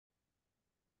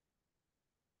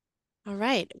All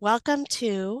right, welcome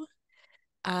to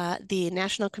the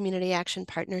National Community Action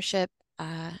Partnership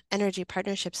Energy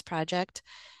Partnerships Project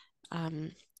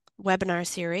um, webinar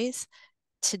series.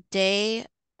 Today,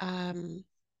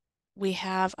 we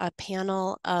have a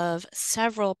panel of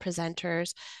several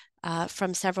presenters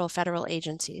from several federal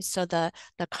agencies. So the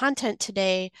content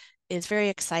today is very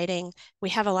exciting. We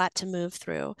have a lot to move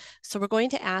through. So we're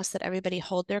going to ask that everybody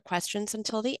hold their questions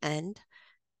until the end.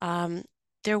 Um,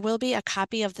 there will be a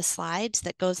copy of the slides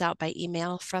that goes out by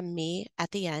email from me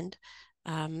at the end.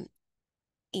 Um,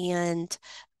 and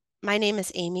my name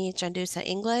is Amy Jandusa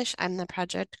English. I'm the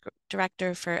project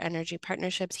director for energy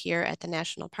partnerships here at the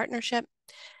National Partnership.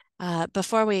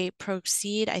 Before we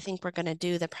proceed, I think we're going to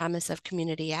do the promise of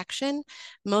community action.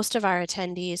 Most of our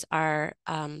attendees are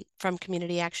from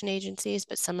community action agencies,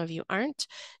 but some of you aren't.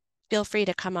 Feel free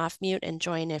to come off mute and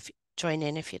join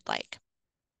in if you'd like.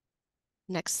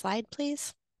 Next slide,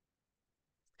 please.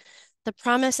 The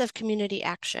promise of community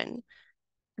action.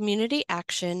 Community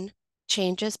action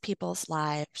changes people's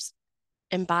lives,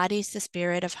 embodies the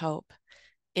spirit of hope,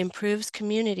 improves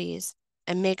communities,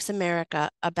 and makes America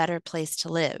a better place to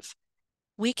live.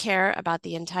 We care about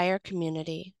the entire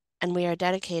community, and we are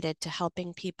dedicated to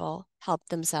helping people help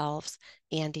themselves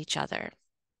and each other.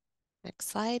 Next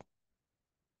slide.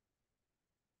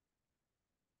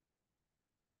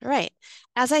 All right.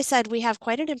 As I said, we have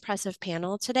quite an impressive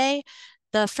panel today.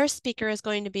 The first speaker is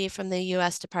going to be from the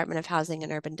U.S. Department of Housing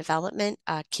and Urban Development,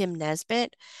 Kim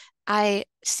Nesbitt. I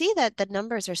see that the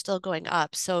numbers are still going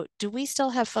up. So do we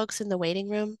still have folks in the waiting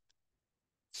room?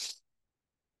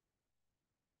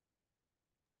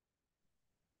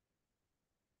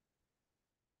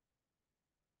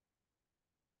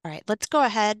 All right, let's go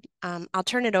ahead. I'll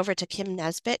turn it over to Kim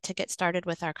Nesbitt to get started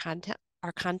with our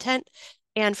content.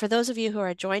 And for those of you who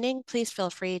are joining, please feel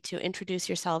free to introduce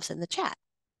yourselves in the chat.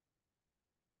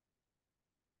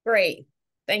 Great.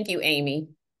 Thank you, Amy.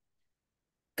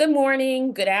 Good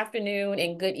morning, good afternoon,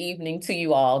 and good evening to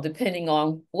you all, depending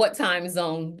on what time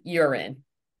zone you're in.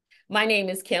 My name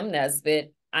is Kim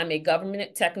Nesbitt. I'm a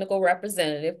government technical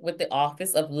representative with the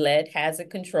Office of Lead Hazard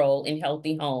Control in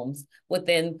Healthy Homes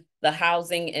within the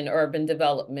Housing and Urban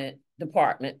Development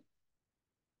Department.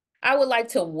 I would like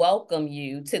to welcome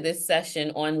you to this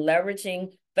session on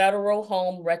leveraging federal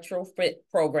home retrofit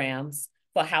programs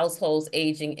for households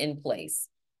aging in place.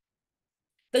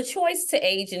 The choice to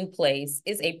age in place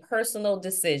is a personal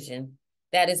decision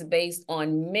that is based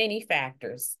on many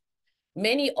factors.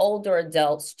 Many older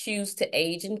adults choose to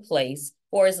age in place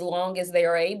for as long as they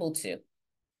are able to.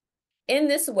 In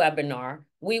this webinar,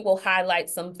 we will highlight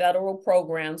some federal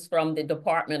programs from the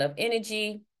Department of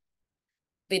Energy,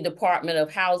 the Department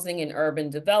of Housing and Urban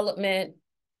Development,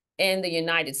 and the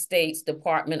United States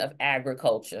Department of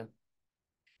Agriculture.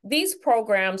 These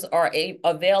programs are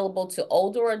available to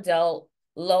older adult,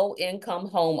 low-income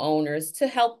homeowners to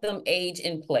help them age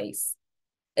in place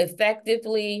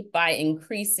effectively by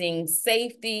increasing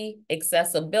safety,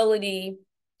 accessibility,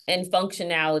 and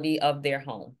functionality of their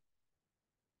home.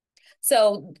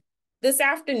 So this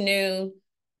afternoon,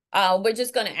 we're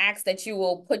just going to ask that you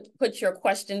will put your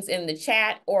questions in the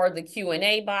chat or the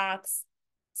Q&A box.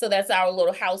 So that's our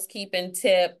little housekeeping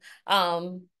tip.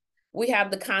 We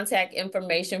have the contact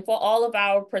information for all of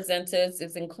our presenters.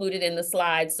 It's included in the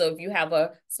slides. So if you have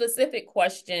a specific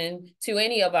question to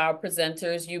any of our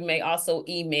presenters, you may also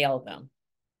email them.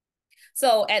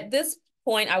 So at this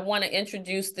point, I want to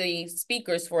introduce the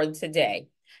speakers for today.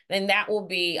 And that will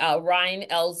be Ryan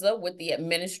Elza with the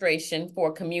Administration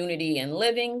for Community and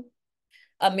Living,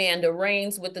 Amanda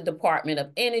Rains with the Department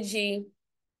of Energy,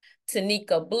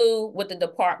 Tanika Blue with the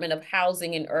Department of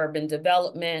Housing and Urban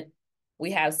Development.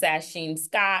 We have Sasheen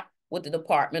Scott with the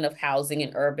Department of Housing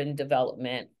and Urban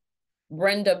Development,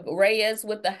 Brenda Reyes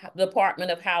with the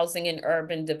Department of Housing and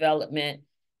Urban Development,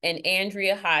 and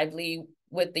Andrea Hidley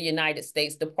with the United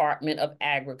States Department of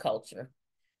Agriculture.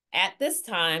 At this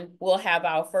time, we'll have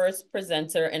our first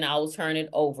presenter, and I will turn it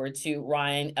over to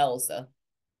Ryan Elza.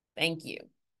 Thank you.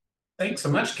 Thanks so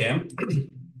much, Kim.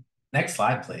 Next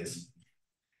slide, please.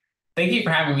 Thank you for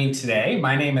having me today.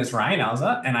 My name is Ryan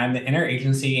Elza, and I'm the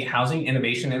Interagency Housing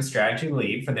Innovation and Strategy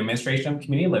Lead for the Administration of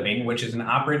Community Living, which is an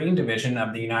operating division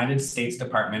of the United States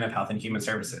Department of Health and Human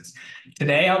Services.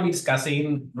 Today, I'll be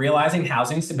discussing realizing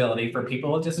housing stability for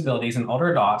people with disabilities and older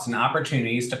adults and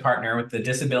opportunities to partner with the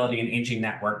Disability and Aging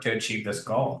Network to achieve this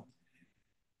goal.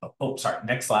 Sorry,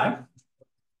 next slide.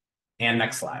 And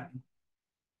next slide.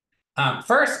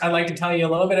 First, I'd like to tell you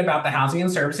a little bit about the Housing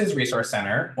and Services Resource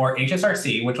Center, or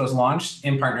HSRC, which was launched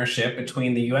in partnership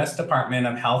between the U.S. Department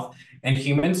of Health and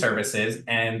Human Services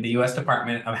and the U.S.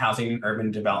 Department of Housing and Urban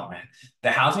Development.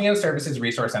 The Housing and Services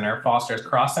Resource Center fosters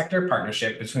cross-sector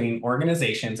partnership between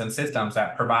organizations and systems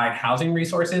that provide housing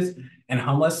resources and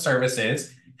homeless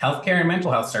services, healthcare and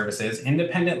mental health services,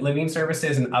 independent living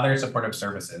services, and other supportive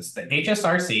services. The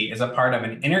HSRC is a part of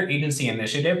an interagency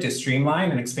initiative to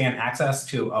streamline and expand access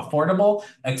to affordable,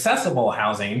 accessible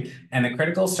housing and the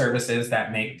critical services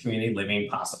that make community living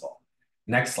possible.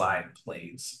 Next slide,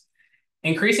 please.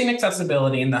 Increasing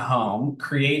accessibility in the home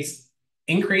creates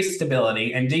increased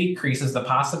stability and decreases the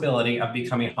possibility of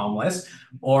becoming homeless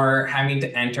or having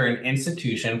to enter an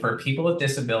institution for people with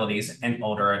disabilities and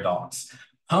older adults.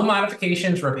 Home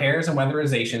modifications, repairs, and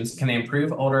weatherizations can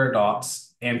improve older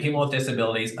adults and people with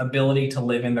disabilities' ability to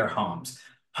live in their homes.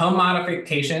 Home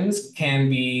modifications can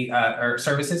be, or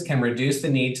services can reduce the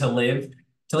need to leave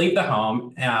the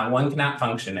home one cannot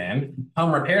function in.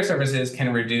 Home repair services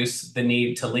can reduce the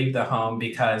need to leave the home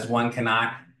because one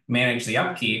cannot manage the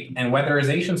upkeep, and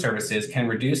weatherization services can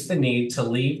reduce the need to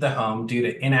leave the home due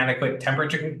to inadequate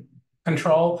temperature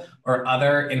control or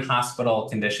other in-hospital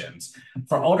conditions.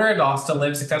 For older adults to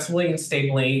live successfully and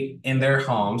stably in their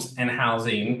homes, and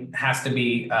housing has to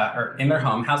be,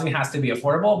 housing has to be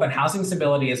affordable, but housing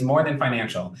stability is more than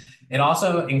financial. It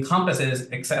also encompasses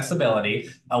accessibility,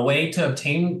 a way to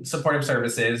obtain supportive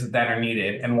services that are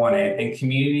needed and wanted in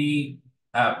community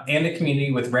and a community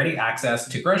with ready access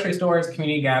to grocery stores,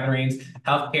 community gatherings,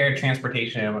 healthcare,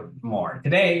 transportation, and more.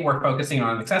 Today, we're focusing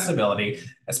on accessibility,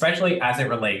 especially as it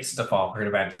relates to fall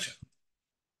prevention.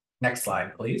 Next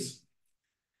slide, please.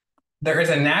 There is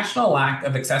a national lack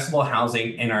of accessible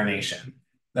housing in our nation.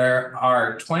 There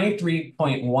are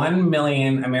 23.1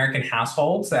 million American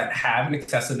households that have an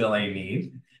accessibility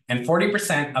need, and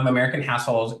 40% of American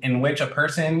households in which a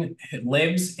person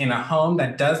lives in a home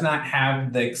that does not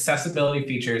have the accessibility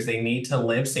features they need to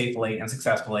live safely and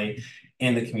successfully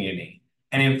in the community.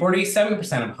 And in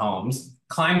 47% of homes,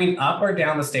 climbing up or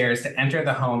down the stairs to enter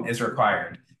the home is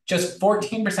required. Just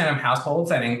 14% of households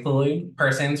that include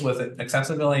persons with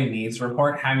accessibility needs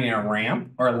report having a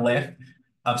ramp or lift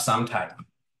of some type.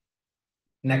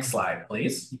 Next slide,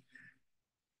 please.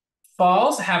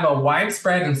 Falls have a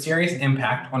widespread and serious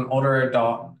impact on older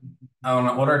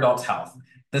adults' health.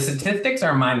 The statistics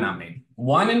are mind-numbing.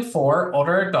 1 in 4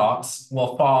 older adults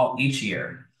will fall each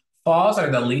year. Falls are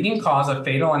the leading cause of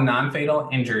fatal and non-fatal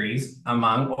injuries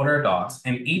among older adults,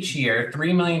 and each year,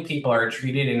 3 million people are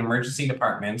treated in emergency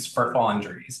departments for fall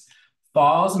injuries.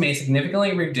 Falls may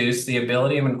significantly reduce the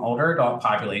ability of an older adult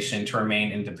population to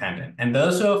remain independent, and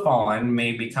those who have fallen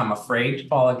may become afraid to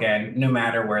fall again, no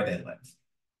matter where they live.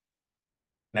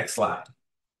 Next slide.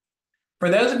 For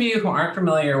those of you who aren't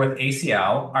familiar with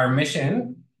ACL, our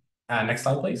mission, next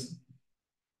slide, please.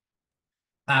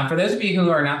 For those of you who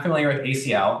are not familiar with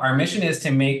ACL, our mission is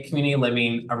to make community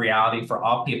living a reality for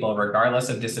all people, regardless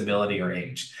of disability or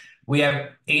age. We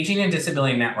have aging and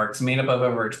disability networks made up of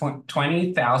over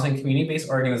 20,000 community-based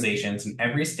organizations in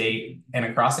every state and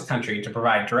across the country to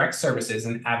provide direct services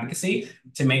and advocacy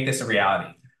to make this a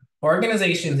reality.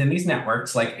 Organizations in these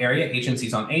networks, like area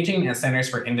agencies on aging and centers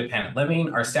for independent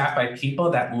living, are staffed by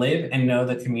people that live and know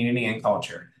the community and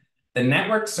culture. The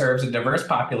network serves a diverse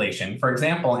population. For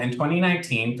example, in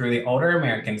 2019, through the Older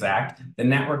Americans Act, the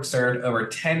network served over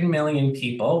 10 million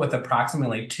people with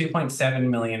approximately 2.7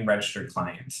 million registered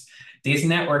clients. These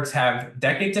networks have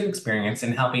decades of experience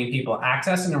in helping people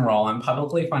access and enroll in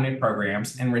publicly funded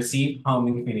programs and receive home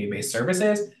and community-based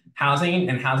services, housing,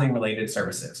 and housing-related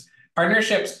services.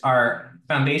 Partnerships are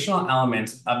foundational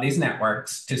elements of these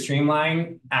networks to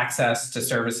streamline access to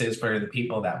services for the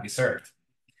people that we serve.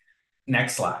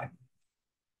 Next slide.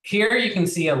 Here you can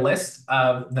see a list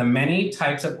of the many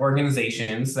types of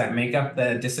organizations that make up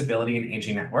the disability and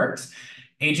aging networks.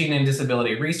 Aging and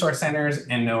disability resource centers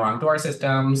and no wrong door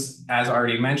systems, as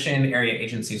already mentioned, area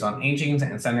agencies on aging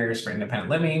and centers for independent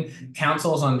living,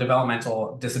 councils on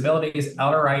developmental disabilities,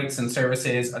 elder rights and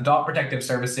services, adult protective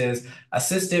services,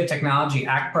 assistive technology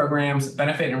act programs,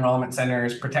 benefit enrollment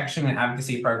centers, protection and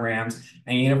advocacy programs,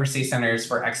 and university centers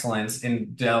for excellence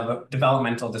in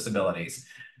developmental disabilities.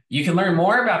 You can learn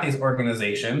more about these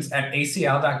organizations at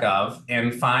acl.gov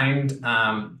and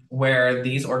find where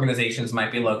these organizations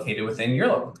might be located within your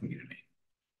local community.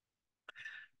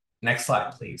 Next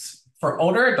slide, please. For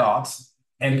older adults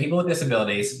and people with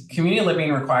disabilities, community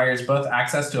living requires both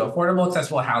access to affordable,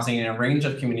 accessible housing and a range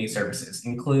of community services,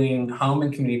 including home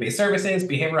and community-based services,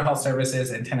 behavioral health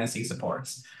services, and tenancy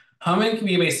supports. Home and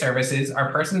community-based services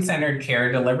are person-centered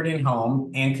care delivered in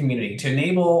home and community to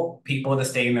enable people to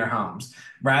stay in their homes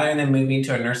rather than moving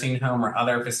to a nursing home or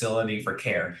other facility for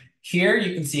care. Here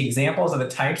you can see examples of the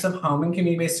types of home and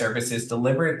community-based services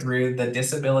delivered through the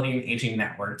Disability and Aging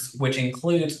Networks, which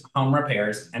includes home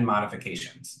repairs and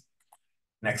modifications.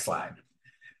 Next slide.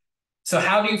 So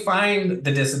how do you find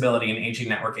the Disability and Aging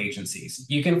Network agencies?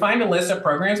 You can find a list of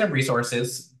programs and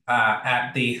resources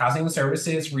at the Housing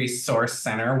Services Resource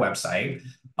Center website.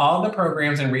 All the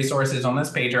programs and resources on this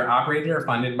page are operated or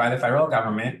funded by the federal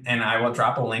government, and I will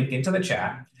drop a link into the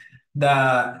chat.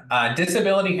 The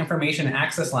Disability Information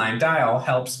Access Line, DIAL,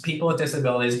 helps people with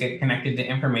disabilities get connected to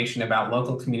information about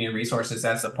local community resources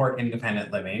that support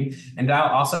independent living. And DIAL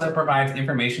also provides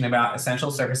information about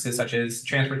essential services such as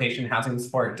transportation, housing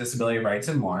support, disability rights,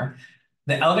 and more.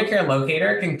 The Elder Care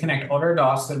Locator can connect older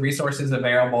adults to resources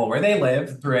available where they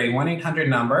live through a 1-800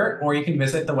 number, or you can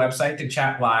visit the website to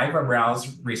chat live or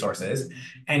browse resources.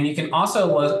 And you can also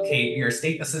locate your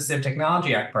State Assistive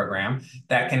Technology Act program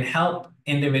that can help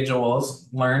individuals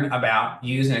learn about,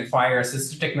 use, and acquire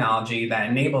assistive technology that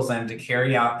enables them to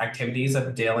carry out activities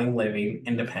of daily living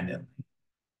independently.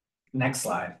 Next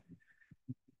slide.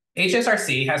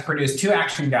 HSRC has produced 2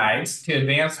 action guides to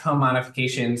advance home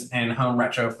modifications and home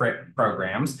retrofit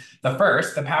programs. The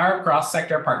first, the Power of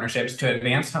Cross-Sector Partnerships to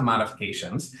Advance Home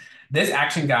Modifications. This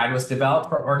action guide was developed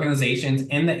for organizations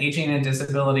in the aging and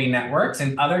disability networks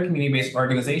and other community-based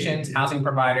organizations, housing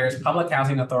providers, public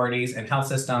housing authorities, and health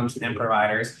systems and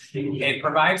providers. It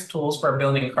provides tools for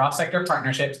building cross-sector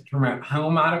partnerships to promote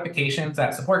home modifications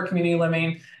that support community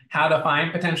living, how to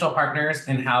find potential partners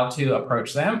and how to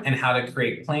approach them, and how to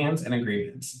create plans and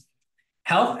agreements.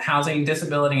 Health, housing,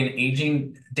 disability, and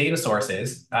aging data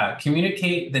sources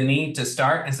communicate the need to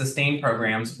start and sustain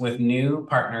programs with new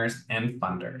partners and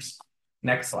funders.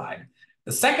 Next slide.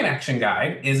 The second action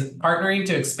guide is partnering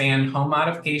to expand home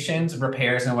modifications,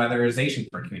 repairs, and weatherization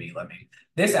for community living.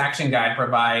 This action guide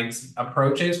provides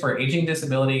approaches for aging,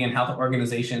 disability, and health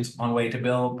organizations on way to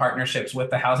build partnerships with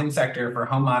the housing sector for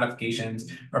home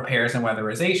modifications, repairs, and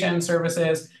weatherization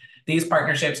services. These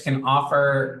partnerships can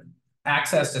offer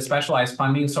access to specialized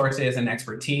funding sources and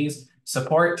expertise,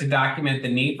 support to document the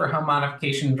need for home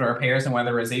modifications, repairs, and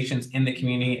weatherizations in the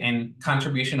community, and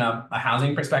contribution of a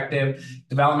housing perspective,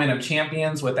 development of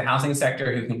champions with the housing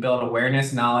sector who can build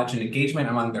awareness, knowledge, and engagement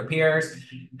among their peers,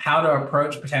 how to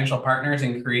approach potential partners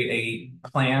and create a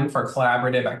plan for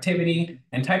collaborative activity,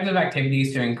 and types of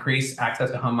activities to increase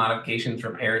access to home modifications,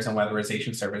 repairs, and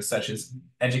weatherization services, such as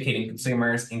educating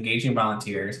consumers, engaging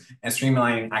volunteers, and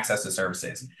streamlining access to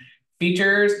services. It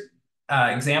features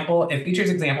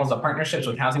examples of partnerships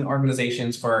with housing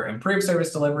organizations for improved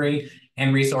service delivery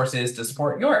and resources to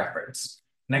support your efforts.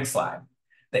 Next slide.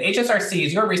 The HSRC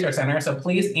is your resource center, so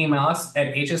please email us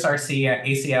at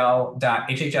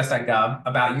hsrc@acl.hhs.gov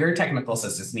about your technical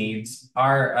assistance needs,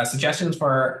 our suggestions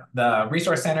for the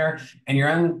resource center, and your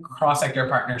own cross-sector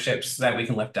partnerships that we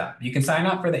can lift up. You can sign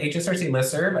up for the HSRC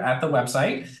listserv at the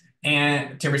website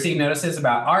and to receive notices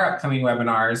about our upcoming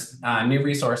webinars, new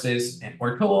resources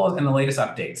or tools, and the latest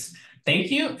updates. Thank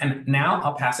you. And now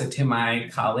I'll pass it to my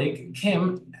colleague,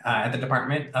 Kim, at the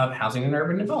Department of Housing and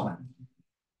Urban Development.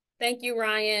 Thank you,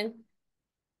 Ryan.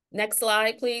 Next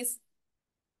slide, please.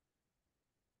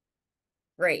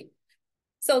 Great.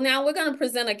 So now we're going to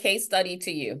present a case study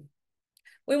to you.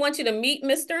 We want you to meet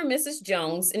Mr. and Mrs.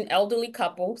 Jones, an elderly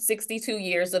couple, 62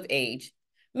 years of age.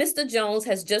 Mr. Jones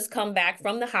has just come back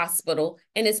from the hospital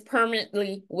and is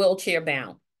permanently wheelchair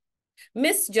bound.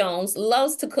 Miss Jones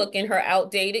loves to cook in her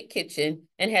outdated kitchen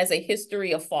and has a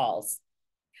history of falls.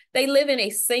 They live in a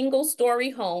single-story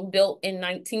home built in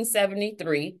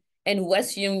 1973 in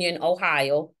West Union,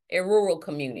 Ohio, a rural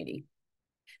community.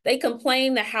 They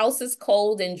complain the house is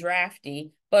cold and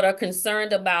drafty, but are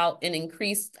concerned about an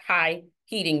increased high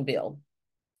heating bill.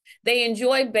 They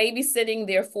enjoy babysitting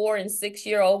their 4- and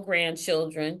 6-year-old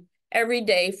grandchildren every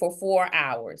day for 4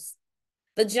 hours.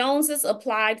 The Joneses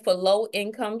applied for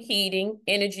low-income heating,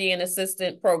 energy, and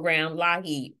assistance program,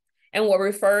 LAHEAP, and were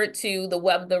referred to the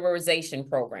Weatherization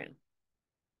program.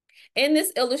 In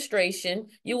this illustration,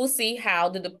 you will see how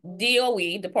the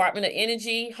DOE, Department of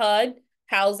Energy, HUD,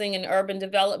 Housing and Urban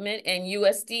Development, and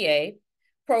USDA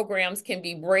programs can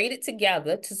be braided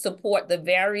together to support the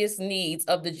various needs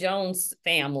of the Jones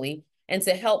family and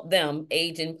to help them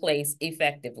age in place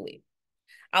effectively.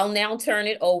 I'll now turn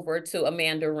it over to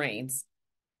Amanda Rains.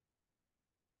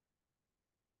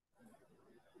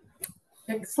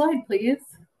 Next slide, please.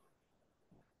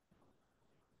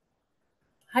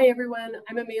 Hi, everyone.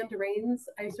 I'm Amanda Rains.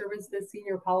 I serve as the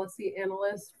Senior Policy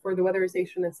Analyst for the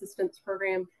Weatherization Assistance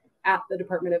Program at the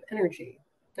Department of Energy.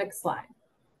 Next slide.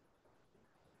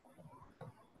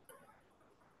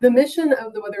 The mission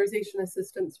of the Weatherization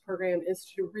Assistance Program is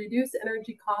to reduce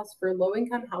energy costs for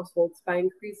low-income households by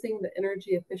increasing the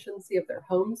energy efficiency of their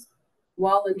homes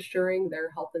while ensuring their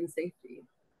health and safety.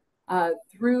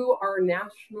 Through our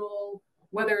national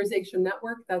weatherization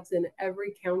network that's in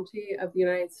every county of the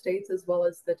United States, as well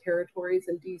as the territories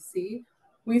in DC,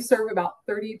 we serve about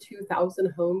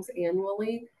 32,000 homes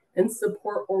annually and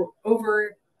support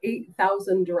over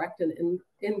 8,000 direct and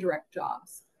indirect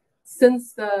jobs.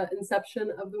 Since the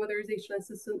inception of the Weatherization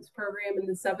Assistance Program in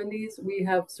the 70s, we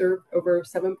have served over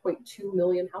 7.2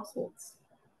 million households.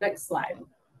 Next slide.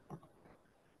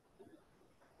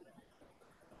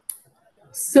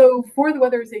 So for the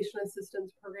Weatherization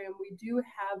Assistance Program, we do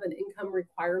have an income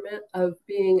requirement of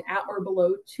being at or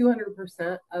below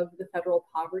 200% of the federal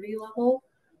poverty level.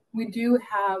 We do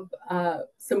have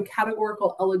some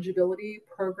categorical eligibility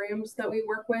programs that we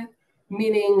work with,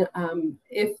 meaning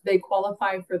if they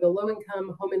qualify for the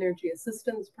low-income home energy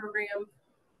assistance program,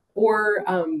 or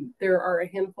there are a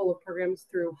handful of programs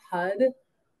through HUD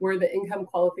where the income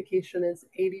qualification is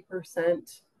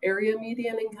 80% area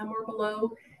median income or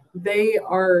below, they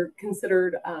are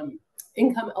considered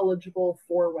income eligible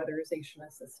for weatherization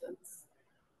assistance.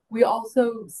 We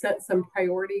also set some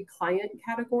priority client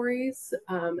categories,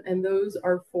 and those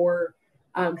are for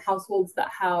households that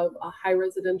have a high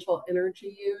residential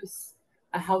energy use,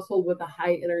 a household with a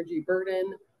high energy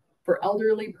burden, for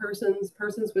elderly persons,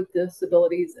 persons with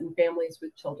disabilities, and families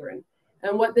with children.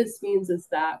 And what this means is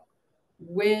that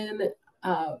when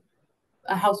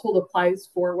a household applies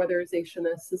for weatherization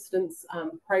assistance,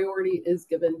 priority is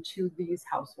given to these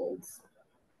households.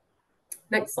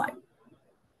 Next slide.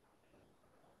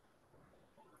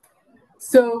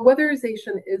 So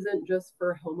weatherization isn't just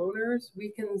for homeowners. We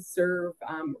can serve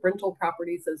rental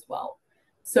properties as well.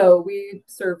 So we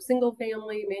serve single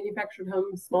family, manufactured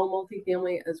homes, small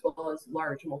multifamily, as well as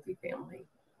large multifamily.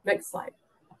 Next slide.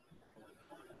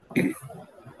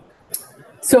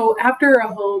 So after a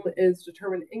home is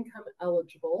determined income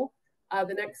eligible,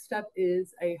 the next step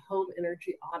is a home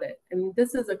energy audit. And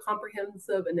this is a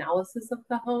comprehensive analysis of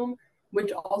the home,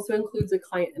 which also includes a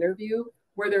client interview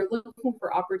where they're looking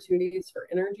for opportunities for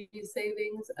energy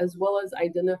savings, as well as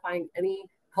identifying any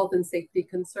health and safety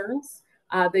concerns.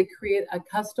 They create a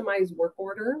customized work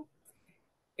order.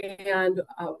 And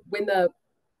when that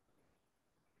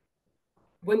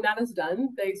is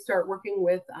done, they start working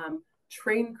with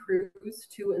trained crews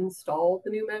to install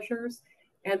the new measures.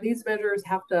 And these measures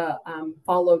have to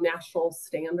follow national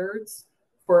standards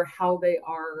for how they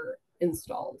are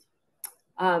installed.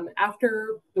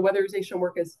 After the weatherization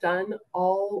work is done,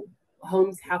 all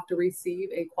homes have to receive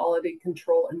a quality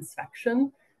control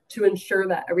inspection to ensure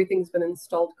that everything's been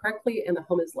installed correctly and the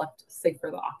home is left safe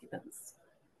for the occupants.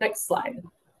 Next slide.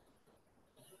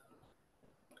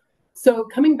 So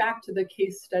coming back to the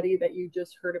case study that you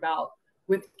just heard about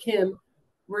with Kim,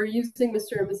 we're using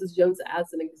Mr. and Mrs. Jones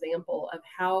as an example of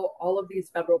how all of these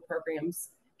federal programs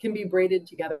can be braided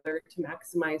together to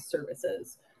maximize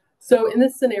services. So in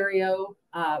this scenario,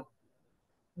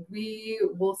 we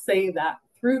will say that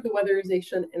through the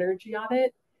weatherization energy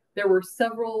audit, there were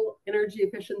several energy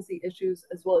efficiency issues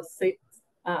as well as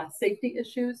safety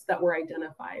issues that were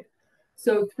identified.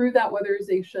 So through that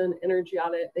weatherization energy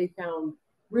audit, they found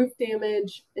roof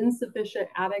damage, insufficient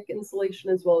attic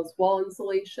insulation as well as wall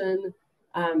insulation,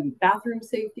 bathroom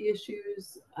safety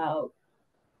issues,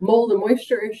 mold and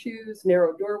moisture issues,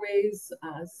 narrow doorways,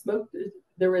 smoke.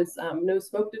 There was no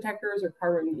smoke detectors or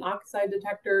carbon monoxide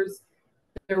detectors.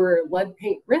 There were lead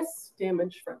paint risks,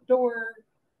 damaged front door.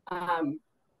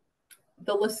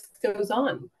 The list goes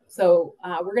on. So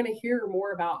we're going to hear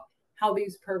more about how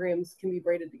these programs can be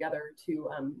braided together to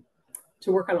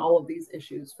work on all of these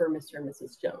issues for Mr. and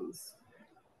Mrs. Jones.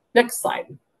 Next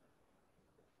slide.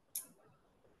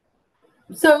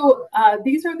 So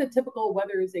these are the typical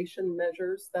weatherization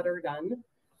measures that are done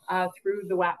through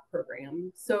the WAP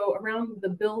program. So around the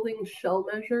building shell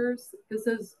measures, this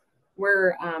is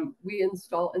where we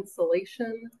install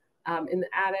insulation in the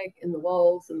attic, in the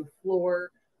walls, in the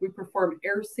floor. We perform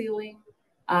air sealing,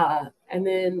 and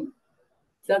then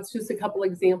that's just a couple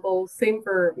examples. Same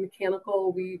for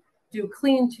mechanical. We do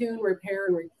clean, tune, repair,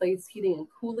 and replace heating and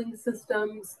cooling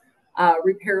systems,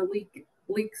 repair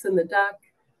leaks in the duct,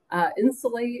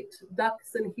 insulate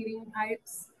ducts and heating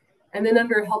pipes. And then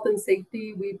under health and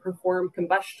safety, we perform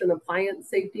combustion appliance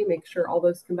safety, make sure all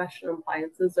those combustion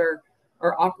appliances are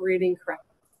operating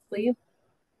correctly.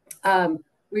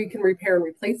 We can repair and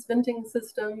replace venting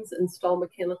systems, install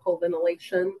mechanical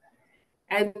ventilation.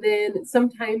 And then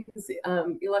sometimes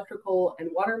electrical and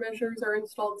water measures are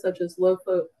installed, such as low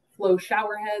flow flow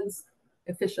shower heads,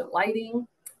 efficient lighting,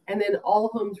 and then all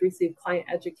homes receive client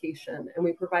education, and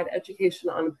we provide education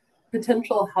on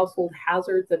potential household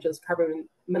hazards such as carbon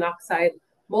monoxide,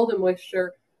 mold and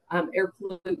moisture, air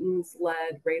pollutants,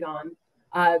 lead, radon.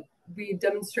 We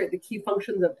demonstrate the key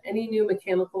functions of any new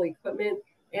mechanical equipment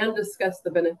and discuss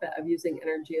the benefit of using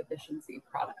energy efficiency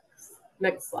products.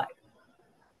 Next slide.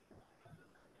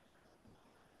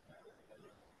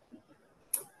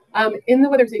 In the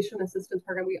Weatherization Assistance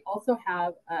Program, we also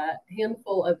have a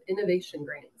handful of innovation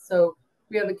grants. So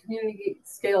we have a community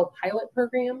scale pilot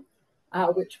program,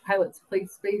 which pilots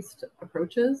place-based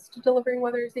approaches to delivering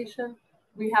weatherization.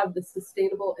 We have the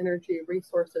Sustainable Energy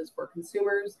Resources for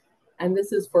Consumers, and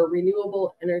this is for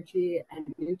renewable energy and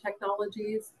new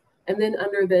technologies. And then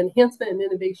under the Enhancement and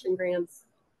Innovation Grants,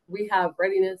 we have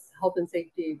Readiness, Health and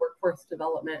Safety, Workforce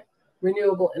Development,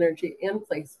 Renewable Energy, and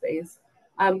Place-Based.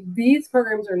 These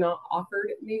programs are not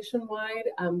offered nationwide.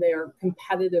 They are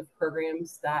competitive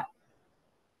programs that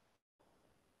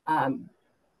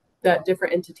that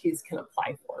different entities can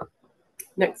apply for.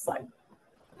 Next slide.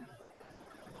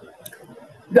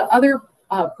 The other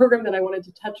program that I wanted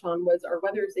to touch on was our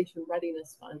Weatherization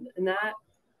Readiness Fund, and that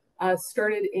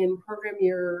started in program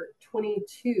year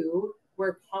 22,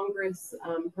 where Congress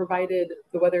provided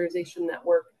the Weatherization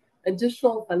Network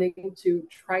additional funding to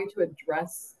try to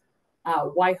address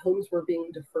why homes were being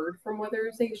deferred from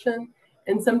weatherization.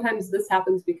 And sometimes this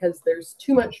happens because there's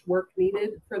too much work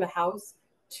needed for the house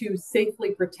to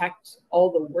safely protect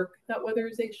all the work that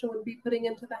weatherization would be putting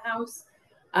into the house.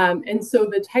 And so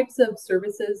the types of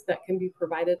services that can be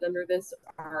provided under this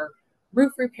are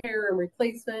roof repair and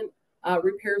replacement,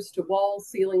 repairs to walls,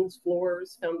 ceilings,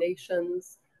 floors,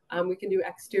 foundations. We can do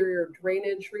exterior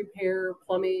drainage repair,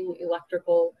 plumbing,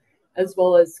 electrical, as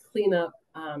well as cleanup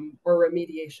or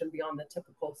remediation beyond the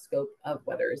typical scope of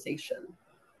weatherization.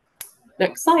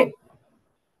 Next slide.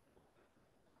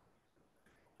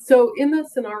 So in the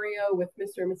scenario with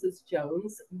Mr. and Mrs.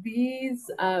 Jones, these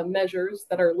measures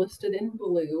that are listed in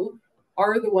blue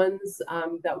are the ones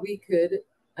that we could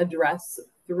address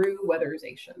through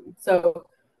weatherization. So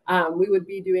we would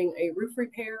be doing a roof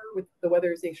repair with the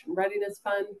Weatherization Readiness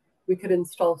Fund. We could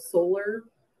install solar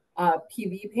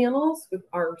PV panels with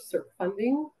our CERC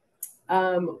funding.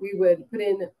 We would put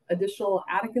in additional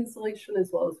attic insulation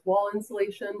as well as wall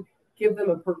insulation, give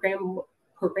them a programmable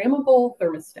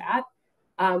thermostat.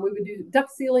 We would do duct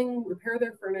sealing, repair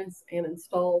their furnace, and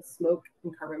install smoke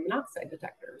and carbon monoxide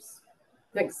detectors.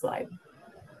 Next slide.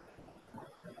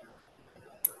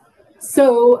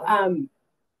 So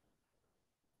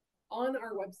on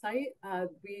our website,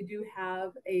 we do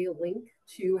have a link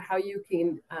to how you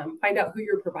can find out who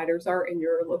your providers are in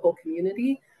your local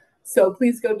community. So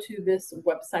please go to this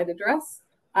website address,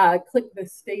 click the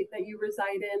state that you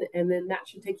reside in, and then that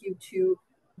should take you to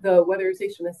the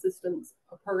Weatherization Assistance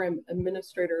Program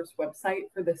Administrator's website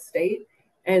for the state.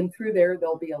 And through there,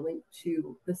 there'll be a link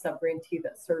to the sub-grantee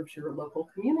that serves your local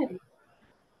community.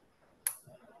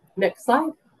 Next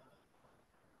slide.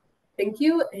 Thank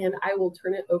you, and I will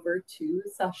turn it over to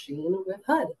Sasheen with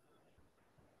HUD. All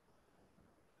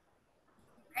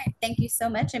right, thank you so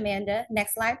much, Amanda.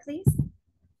 Next slide, please.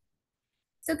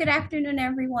 So good afternoon,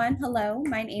 everyone. Hello,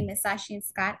 my name is Sasheen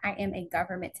Scott. I am a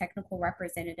government technical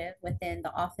representative within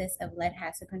the Office of Lead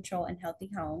Hazard Control and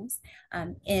Healthy Homes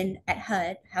at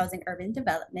HUD, Housing Urban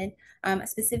Development.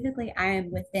 Specifically, I am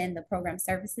within the Program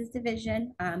Services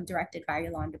Division, directed by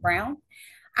Yolanda Brown.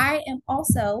 I am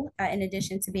also, in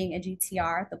addition to being a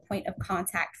GTR, the point of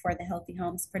contact for the Healthy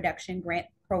Homes Production Grant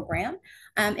Program.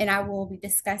 And I will be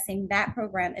discussing that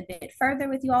program a bit further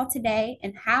with you all today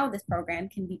and how this program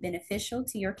can be beneficial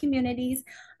to your communities.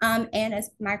 And as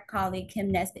my colleague Kim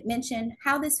Nesbitt mentioned,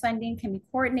 how this funding can be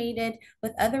coordinated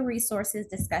with other resources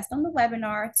discussed on the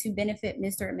webinar to benefit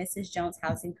Mr. and Mrs. Jones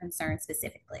housing concerns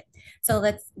specifically. So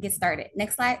let's get started.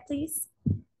 Next slide, please.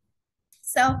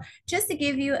 So just to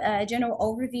give you a general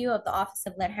overview of the Office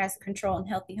of Lead Hazard Control and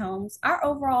Healthy Homes, our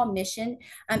overall mission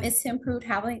is to improve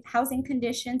housing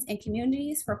conditions in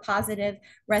communities for positive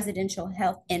residential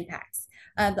health impacts.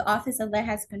 The Office of Lead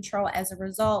Hazard Control, as a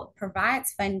result,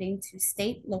 provides funding to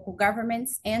state, local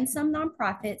governments, and some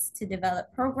nonprofits to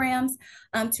develop programs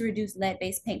to reduce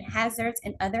lead-based paint hazards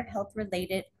and other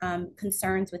health-related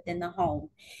concerns within the home.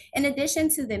 In addition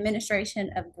to the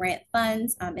administration of grant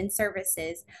funds and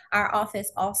services, our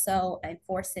office also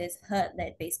enforces HUD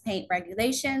lead-based paint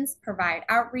regulations, provide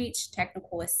outreach,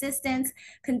 technical assistance,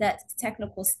 conducts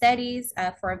technical studies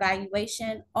for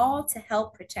evaluation, all to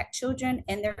help protect children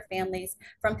and their families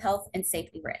from health and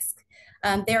safety risk.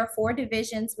 There are 4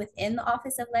 divisions within the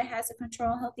Office of Lead Hazard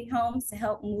Control Healthy Homes to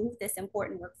help move this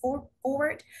important work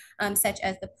forward, such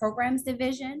as the Programs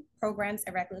Division, Programs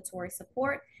and Regulatory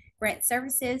Support, Grant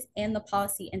Services, and the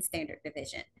Policy and Standard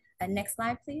Division. Next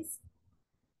slide, please.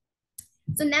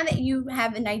 So now that you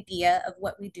have an idea of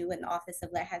what we do in the Office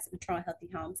of Lead Hazard Control and Healthy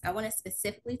Homes, I want to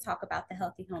specifically talk about the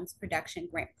Healthy Homes Production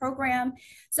Grant Program.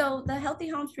 So the Healthy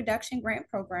Homes Production Grant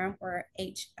Program, or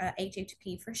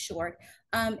HHP for short,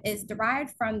 is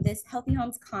derived from this healthy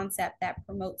homes concept that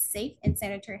promotes safe and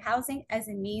sanitary housing as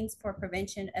a means for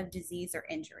prevention of disease or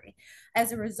injury.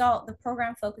 As a result, the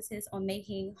program focuses on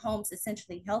making homes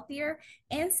essentially healthier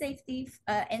and safe,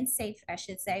 I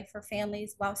should say, for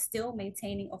families while still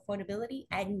maintaining affordability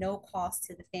at no cost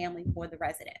to the family or the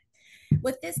resident.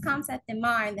 With this concept in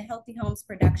mind, the Healthy Homes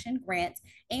Production Grant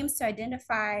aims to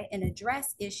identify and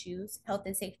address issues, health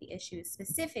and safety issues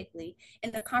specifically,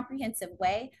 in a comprehensive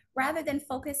way, rather than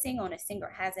focusing on a single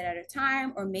hazard at a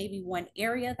time or maybe one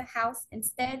area of the house.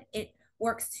 Instead, it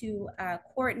works to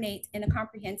coordinate in a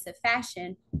comprehensive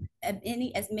fashion as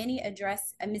many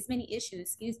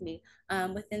issues,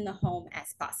 within the home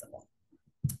as possible.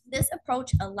 This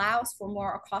approach allows for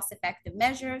more cost-effective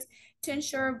measures to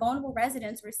ensure vulnerable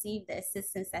residents receive the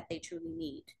assistance that they truly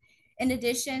need. In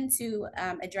addition to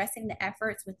addressing the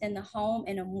efforts within the home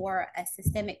in a more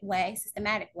systematic way,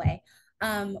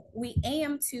 we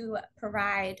aim to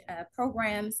provide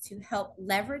programs to help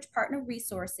leverage partner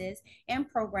resources and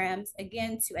programs,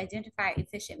 again, to identify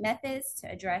efficient methods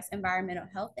to address environmental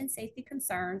health and safety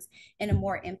concerns in a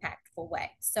more impactful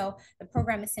way. So the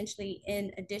program essentially,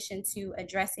 in addition to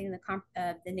addressing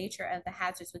the nature of the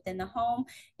hazards within the home,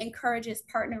 encourages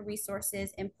partner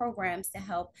resources and programs to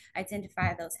help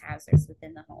identify those hazards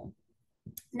within the home.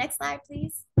 Next slide,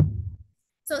 please.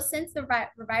 So since the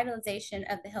revitalization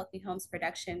of the Healthy Homes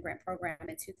Production Grant Program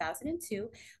in 2002,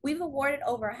 we've awarded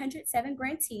over 107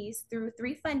 grantees through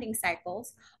 3 funding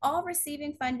cycles, all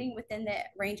receiving funding within the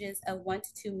ranges of $1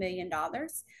 to $2 million.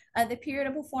 The period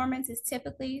of performance is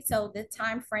typically, so the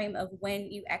time frame of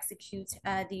when you execute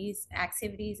these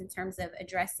activities in terms of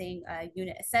addressing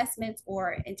unit assessments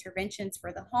or interventions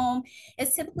for the home,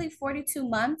 is typically 42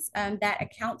 months. That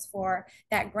accounts for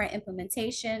that grant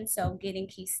implementation, so getting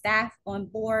key staff on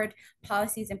board,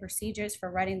 policies and procedures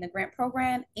for running the grant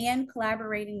program, and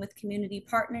collaborating with community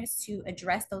partners to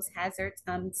address those hazards.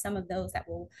 Some of those that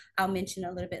I'll mention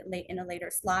a little bit in a later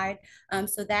slide.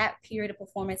 So that period of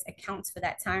performance accounts for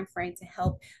that time frame to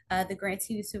help the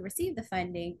grantees who receive the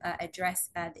funding address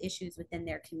the issues within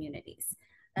their communities.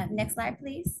 Next slide,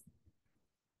 please.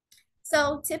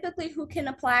 So typically who can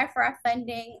apply for our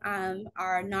funding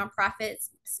are nonprofits,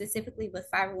 specifically with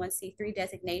 501c3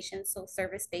 designations, so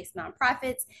service-based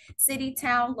nonprofits, city,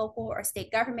 town, local, or state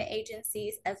government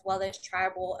agencies, as well as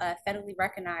tribal federally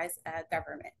recognized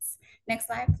governments. Next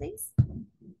slide, please.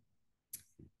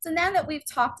 So now that we've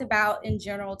talked about, in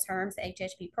general terms, the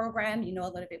HHP program, you know a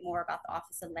little bit more about the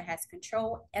Office of Lead Hazard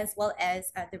Control, as well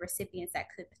as the recipients that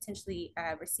could potentially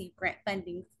receive grant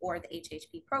funding for the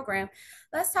HHP program.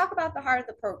 Let's talk about the heart of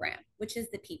the program, which is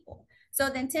the people. So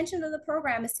the intention of the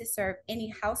program is to serve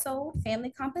any household, family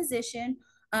composition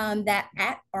that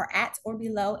at or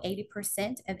below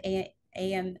 80% of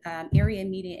area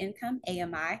median income,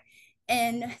 AMI,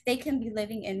 and they can be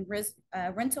living in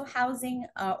rental housing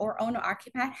or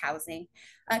owner-occupied housing.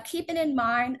 Keeping in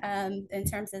mind, in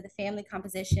terms of the family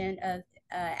composition of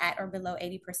at or below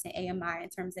 80% AMI in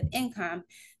terms of income,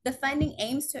 the funding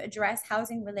aims to address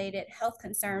housing-related health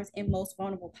concerns in most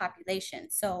vulnerable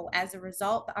populations. So as a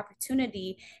result, the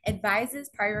opportunity advises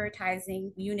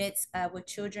prioritizing units with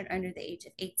children under the age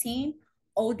of 18,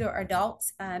 older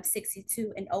adults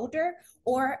 62 and older,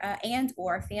 or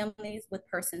families with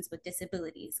persons with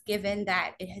disabilities, given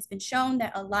that it has been shown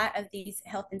that a lot of these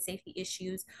health and safety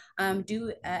issues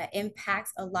do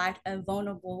impact a lot of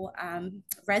vulnerable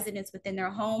residents within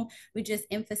their home. We just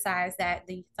emphasize that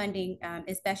the funding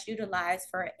is best utilized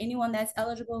for anyone that's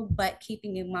eligible, but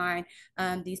keeping in mind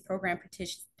these program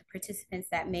participants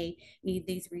that may need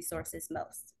these resources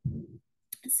most.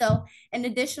 So, and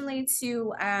additionally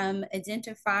to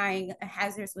identifying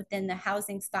hazards within the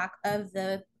housing stock of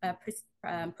the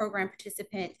program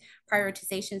participant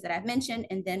prioritizations that I've mentioned,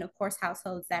 and then of course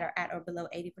households that are at or below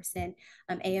 80%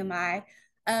 AMI,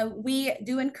 We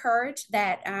do encourage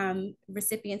that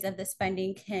recipients of this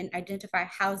funding can identify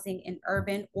housing in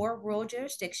urban or rural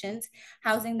jurisdictions,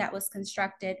 housing that was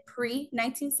constructed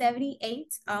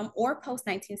pre-1978 or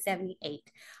post-1978.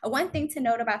 One thing to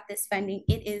note about this funding,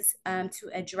 it is to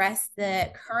address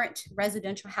the current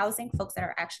residential housing, folks that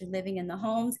are actually living in the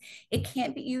homes. It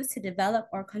can't be used to develop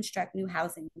or construct new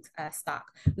housing stock.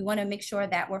 We want to make sure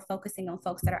that we're focusing on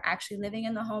folks that are actually living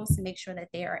in the homes to make sure that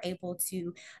they are able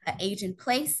to age in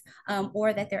place,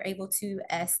 or that they're able to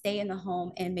stay in the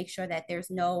home and make sure that there's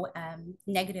no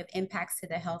negative impacts to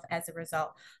their health as a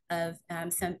result of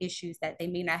some issues that they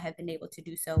may not have been able to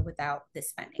do so without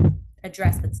this funding,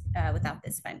 without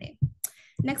this funding.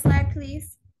 Next slide,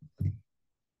 please.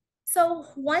 So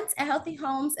once a Healthy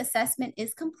Homes assessment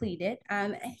is completed,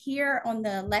 here on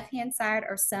the left-hand side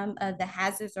are some of the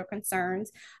hazards or concerns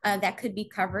that could be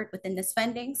covered within this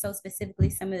funding. So specifically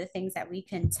some of the things that we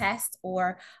can test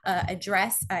or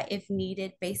address if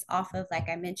needed based off of, like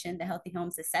I mentioned, the Healthy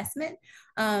Homes assessment.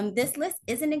 This list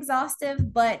isn't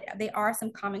exhaustive, but there are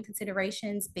some common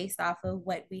considerations based off of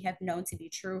what we have known to be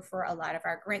true for a lot of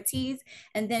our grantees,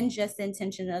 and then just the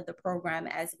intention of the program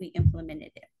as we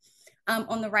implemented it.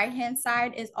 On the right-hand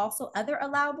side is also other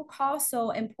allowable costs, so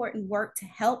important work to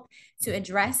help to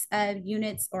address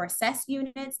units or assess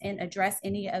units and address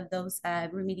any of those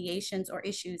remediations or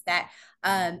issues that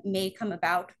may come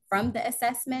about from the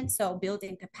assessment. So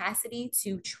building capacity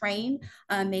to train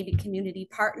maybe community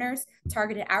partners,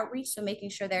 targeted outreach, so making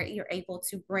sure that you're able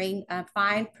to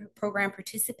find program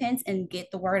participants and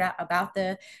get the word out about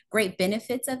the great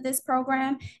benefits of this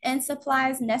program, and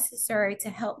supplies necessary to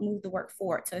help move the work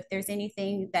forward. So if there's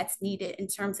anything that's needed in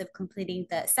terms of completing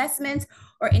the assessments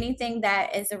or anything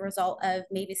that is a result of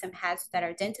maybe some hazards that are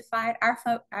identified,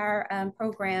 our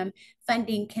program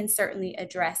funding can certainly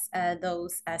address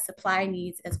those supply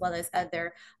needs, as well as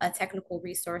other technical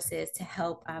resources to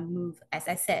help move, as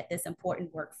I said, this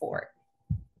important work forward.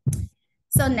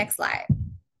 So next slide.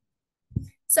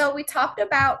 So we talked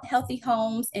about Healthy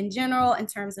Homes in general in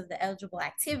terms of the eligible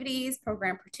activities,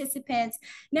 program participants.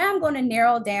 Now I'm going to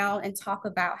narrow down and talk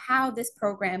about how this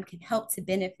program can help to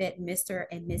benefit Mr.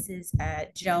 and Mrs.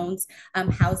 Jones'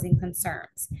 housing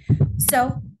concerns.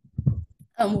 So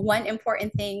one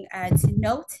important thing to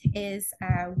note is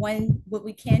what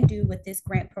we can do with this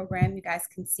grant program. You guys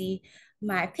can see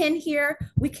my pen here.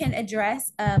 We can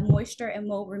address moisture and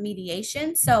mold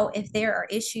remediation. So if there are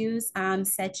issues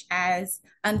such as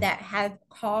that have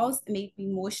caused maybe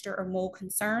moisture or mold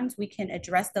concerns, we can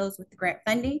address those with the grant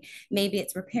funding. Maybe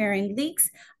it's repairing leaks,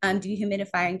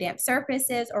 dehumidifying damp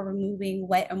surfaces, or removing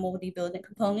wet or moldy building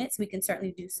components. We can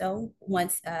certainly do so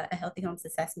once a Healthy Homes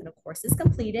assessment, of course, is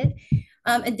completed.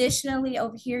 Additionally,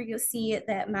 over here, you'll see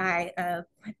that my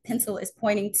pencil is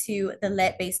pointing to the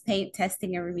lead-based paint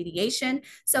testing and remediation.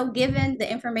 So given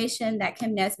the information that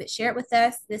Kim Nesbitt shared with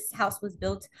us, this house was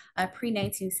built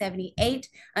pre-1978.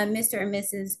 Mr. and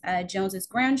Mrs. Jones's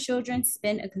grandchildren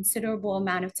spend a considerable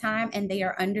amount of time, and they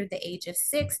are under the age of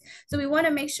 6. So we want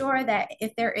to make sure that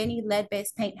if there are any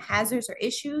lead-based paint hazards or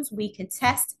issues, we can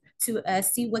test to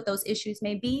see what those issues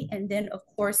may be, and then of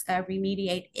course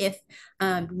remediate if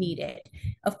needed.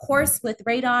 Of course, with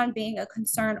radon being a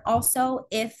concern also,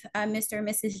 if Mr. and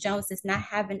Mrs. Jones does not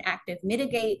have an active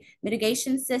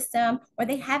mitigation system, or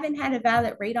they haven't had a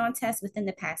valid radon test within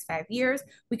the past 5 years,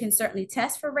 we can certainly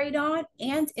test for radon,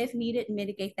 and if needed,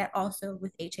 mitigate that also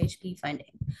with HHP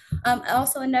funding.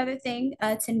 Also, another thing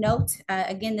to note,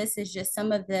 again, this is just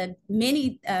some of the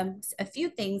a few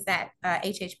things that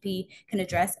HHP can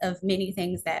address of many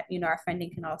things that our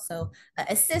funding can also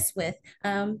assist with,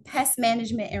 pest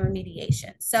management and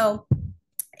remediation. So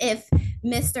if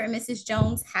Mr. and Mrs.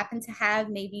 Jones happen to have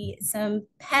maybe some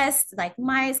pests like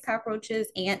mice, cockroaches,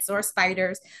 ants, or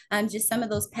spiders, just some of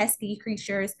those pesky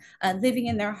creatures living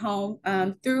in their home,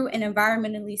 through an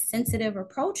environmentally sensitive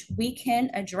approach, we can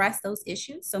address those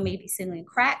issues. So maybe sealing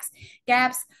cracks,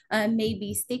 gaps,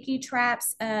 maybe sticky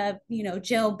traps,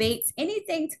 gel baits,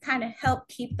 anything to kind of help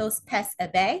keep those pests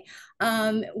at bay.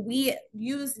 We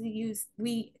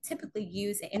typically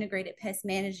use an integrated pest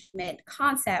management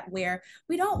concept where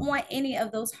we don't want any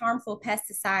of those harmful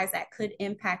pesticides that could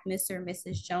impact Mr. and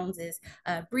Mrs. Jones's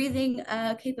breathing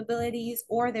capabilities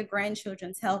or their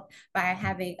grandchildren's health by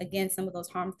having, again, some of those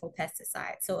harmful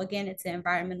pesticides. So again, it's an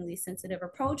environmentally sensitive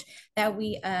approach that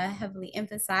we heavily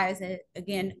emphasize,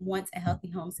 again, once a Healthy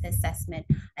Homes assessment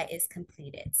is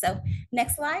completed. So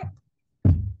next slide.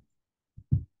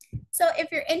 So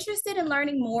if you're interested in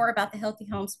learning more about the Healthy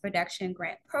Homes Production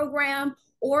Grant Program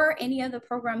or any other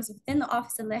programs within the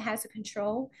Office of Lead Hazard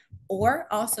Control, or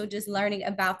also just learning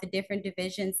about the different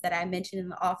divisions that I mentioned in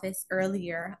the office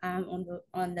earlier on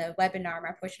the webinar,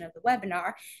 my portion of the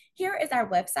webinar, here is our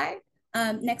website.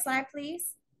 Next slide,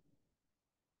 please.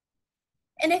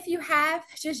 And if you have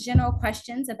just general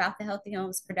questions about the Healthy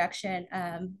Homes Production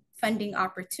funding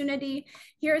opportunity,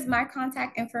 here's my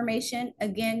contact information.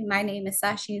 Again, my name is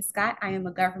Sasheen Scott. I am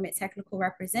a government technical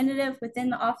representative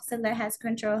within the Office of Lead Hazard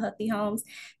Control Healthy Homes.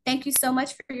 Thank you so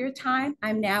much for your time.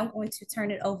 I'm now going to turn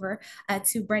it over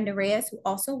to Brenda Reyes, who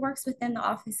also works within the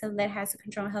Office of Lead Hazard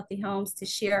Control Healthy Homes, to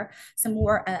share some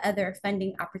more other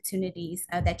funding opportunities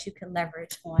that you can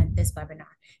leverage on this webinar.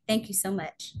 Thank you so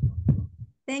much.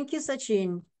 Thank you,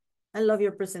 Sachin. I love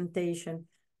your presentation.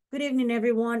 Good evening,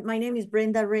 everyone. My name is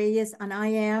Brenda Reyes, and I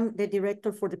am the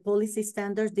Director for the Policy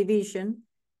Standards Division.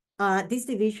 This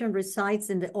division resides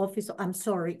in the office,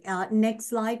 next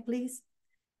slide, please.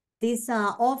 This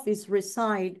office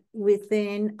resides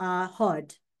within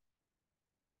HUD.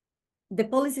 The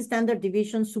Policy Standard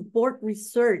Division support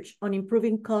research on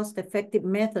improving cost-effective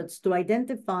methods to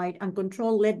identify and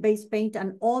control lead-based paint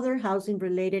and other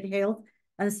housing-related health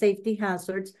and safety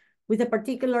hazards, with a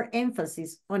particular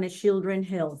emphasis on children's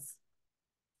health.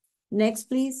 Next,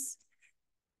 please.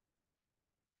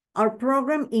 Our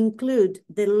program includes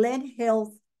the Lead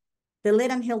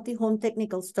and Healthy Home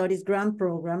Technical Studies Grant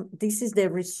Program. This is the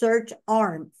research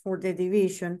arm for the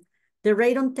division, the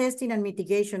Radon Testing and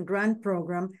Mitigation Grant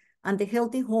Program, and the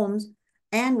Healthy Homes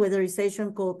and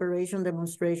Weatherization Cooperation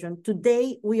Demonstration.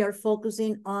 Today, we are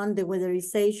focusing on the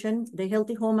weatherization, the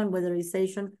Healthy Home and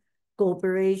Weatherization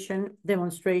Cooperation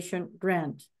Demonstration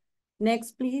Grant.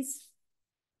 Next, please.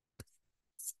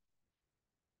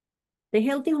 The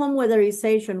Healthy Home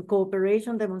Weatherization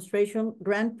Cooperation Demonstration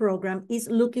Grant Program is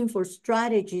looking for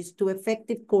strategies to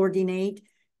effectively coordinate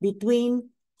between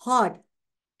HUD,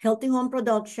 Healthy Home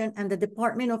Production, and the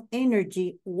Department of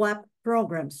Energy WAP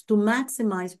programs to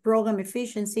maximize program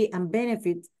efficiency and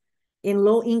benefits in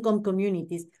low-income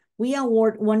communities. We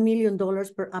award $1 million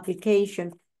per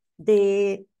application.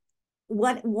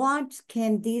 What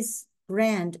can this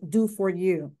grant do for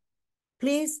you?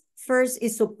 Please, first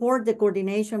is support the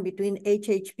coordination between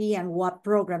HHP and WAP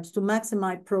programs to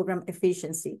maximize program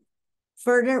efficiency.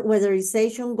 Further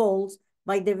weatherization goals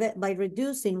by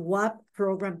reducing WAP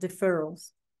program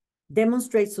deferrals.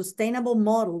 Demonstrate sustainable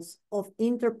models of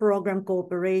inter-program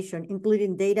cooperation,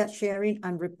 including data sharing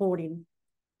and reporting.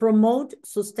 Promote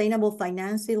sustainable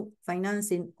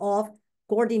financing of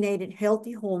coordinated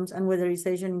healthy homes and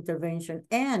weatherization intervention,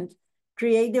 and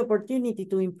create the opportunity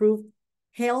to improve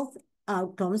health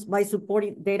outcomes by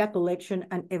supporting data collection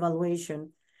and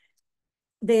evaluation.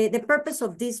 The purpose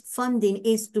of this funding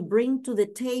is to bring to the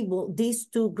table these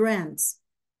two grants,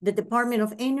 the Department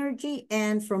of Energy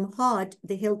and from HUD,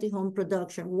 the Healthy Home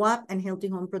Production, WAP and Healthy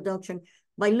Home Production.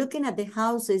 By looking at the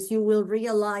houses, you will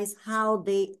realize how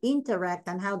they interact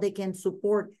and how they can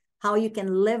support, how you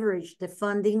can leverage the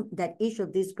funding that each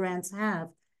of these grants have.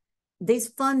 This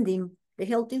funding, the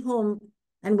Healthy Home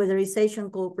and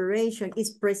Weatherization Cooperation, is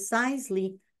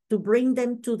precisely to bring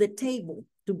them to the table,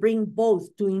 to bring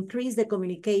both, to increase the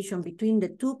communication between the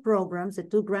two programs, the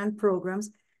two grant programs,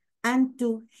 and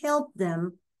to help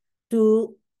them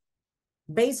to,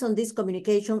 based on this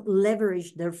communication,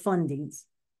 leverage their fundings.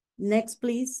 Next,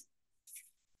 please.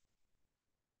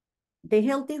 The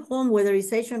Healthy Home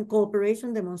Weatherization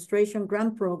Cooperation Demonstration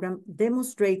Grant Program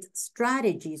demonstrates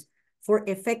strategies for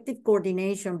effective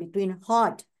coordination between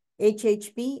HUD,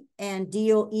 HHP, and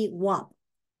DOE WAP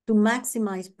to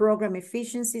maximize program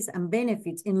efficiencies and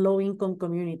benefits in low-income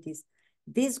communities.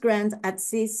 These grants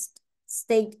assist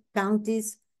state,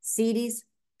 counties, cities,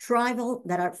 tribal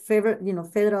that are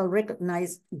federal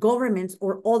recognized governments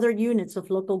or other units of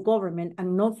local government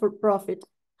and not-for-profit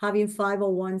having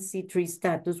 501c3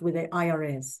 status with the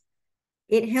IRS.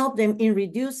 It helped them in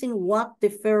reducing WAP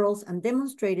deferrals and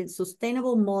demonstrated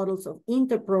sustainable models of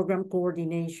inter-program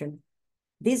coordination.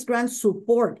 These grants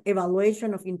support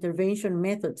evaluation of intervention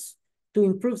methods to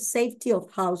improve safety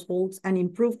of households and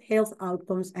improve health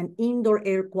outcomes and indoor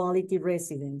air quality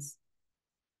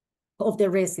of the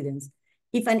residents.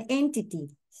 If an entity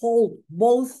holds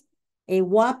both a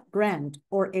WAP grant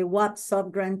or a WAP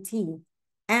sub-grantee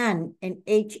and an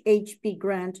HHP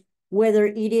grant, whether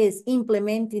it is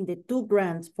implementing the two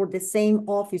grants for the same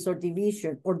office or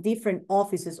division or different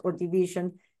offices or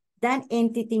division, that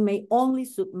entity may only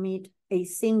submit a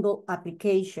single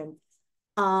application.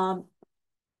 The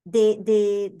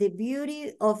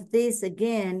beauty of this,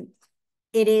 again,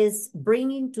 it is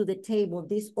bringing to the table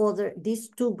these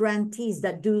two grantees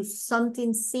that do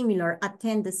something similar,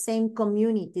 attend the same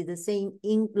community, the same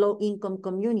low-income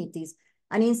communities.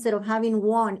 And instead of having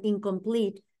one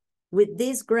incomplete, with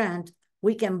this grant,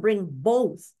 we can bring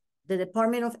both the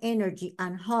Department of Energy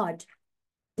and HUD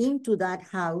into that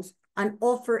house and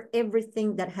offer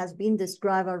everything that has been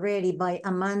described already by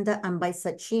Amanda and by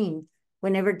Sachin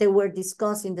whenever they were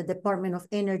discussing the Department of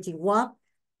Energy WAP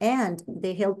and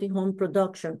the Healthy Home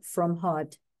Production from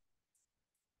HUD.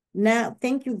 Now,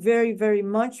 thank you very, very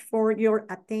much for your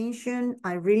attention.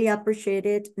 I really appreciate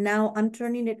it. Now I'm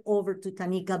turning it over to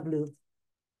Tanika Blue.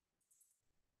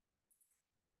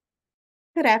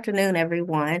 Good afternoon,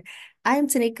 everyone. I am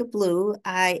Tanika Blue.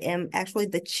 I am actually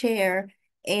the chair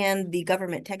and the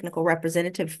government technical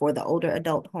representative for the Older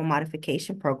Adult Home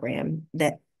Modification Program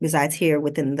that resides here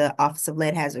within the Office of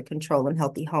Lead Hazard Control and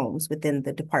Healthy Homes within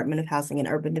the Department of Housing and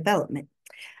Urban Development.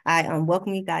 I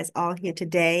welcome you guys all here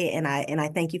today, and I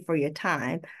thank you for your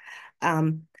time.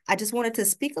 I just wanted to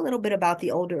speak a little bit about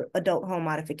the Older Adult Home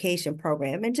Modification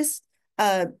Program and just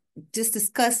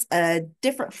discuss a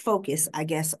different focus, I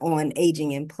guess, on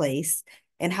aging in place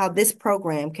and how this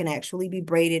program can actually be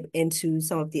braided into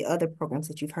some of the other programs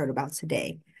that you've heard about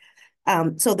today.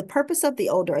 So the purpose of the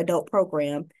Older Adult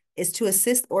Program is to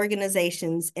assist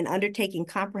organizations in undertaking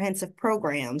comprehensive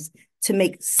programs to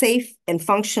make safe and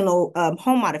functional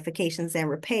home modifications and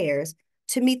repairs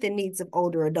to meet the needs of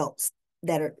older adults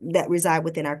that reside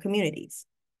within our communities.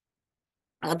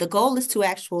 The goal is to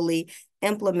actually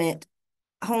implement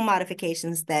home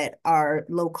modifications that are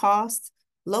low cost,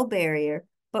 low barrier,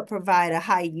 but provide a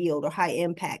high yield or high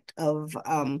impact of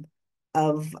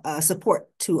support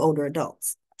to older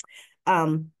adults.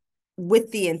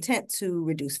 With the intent to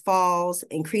reduce falls,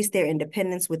 increase their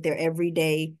independence with their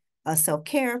everyday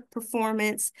self-care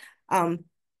performance,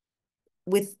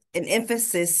 with an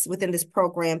emphasis within this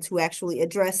program to actually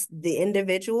address the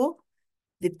individual,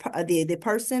 the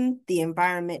person, the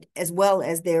environment, as well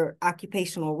as their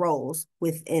occupational roles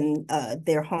within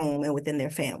their home and within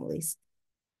their families.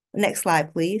 Next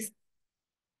slide, please.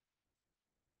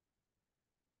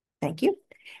 Thank you.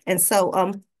 And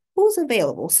so who's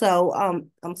available? So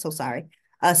I'm so sorry.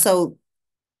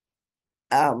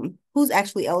 Who's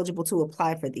actually eligible to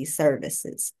apply for these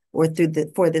services or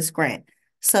for this grant?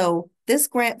 So this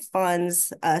grant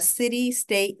funds city,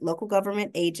 state, local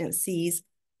government agencies,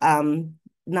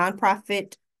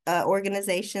 nonprofit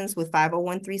organizations with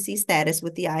 501(c) status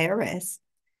with the IRS.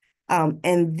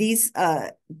 And these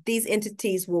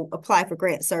entities will apply for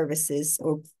grant services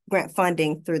or grant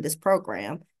funding through this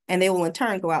program, and they will in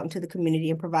turn go out into the community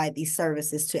and provide these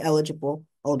services to eligible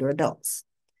older adults.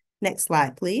 Next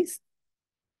slide, please.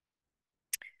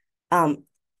 And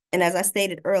as I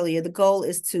stated earlier, the goal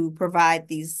is to provide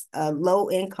these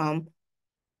low-income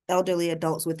elderly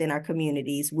adults within our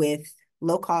communities with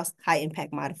low-cost,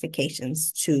 high-impact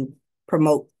modifications to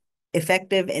promote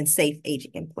effective and safe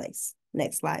aging in place.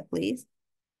 Next slide, please.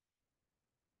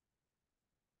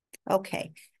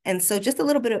 Okay, and so just a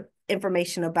little bit of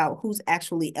information about who's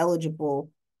actually eligible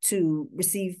to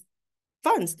receive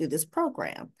funds through this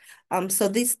program. So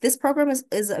this program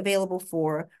is available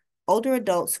for older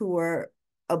adults who are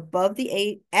above the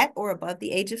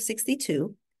age of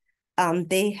 62.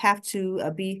 They have to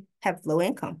have low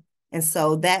income. And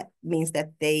so that means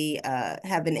that they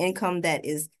have an income that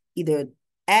is either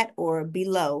at or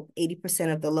below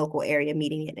 80% of the local area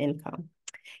median income.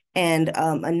 And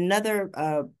another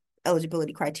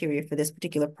eligibility criteria for this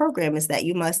particular program is that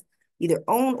you must either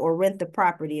own or rent the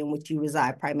property in which you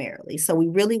reside primarily. So we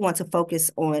really want to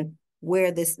focus on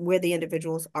where the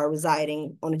individuals are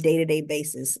residing on a day-to-day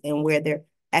basis and where their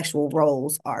actual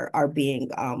roles are being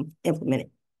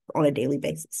implemented on a daily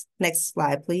basis. Next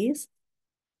slide, please.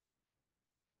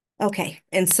 Okay,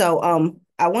 and so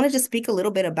I want to just speak a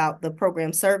little bit about the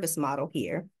program service model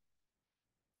here.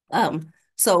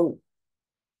 So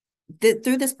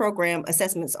through this program,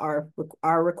 assessments are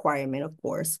a requirement, of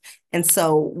course. And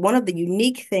so one of the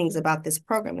unique things about this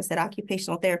program is that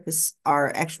occupational therapists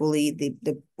are actually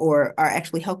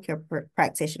actually healthcare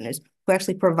practitioners who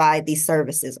actually provide these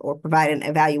services or provide an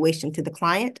evaluation to the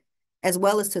client as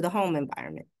well as to the home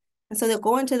environment. And so they'll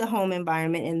go into the home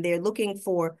environment and they're looking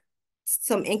for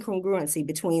some incongruency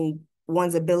between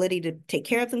one's ability to take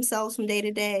care of themselves from day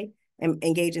to day and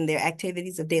engage in their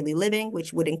activities of daily living,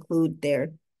 which would include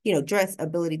their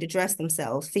ability to dress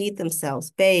themselves, feed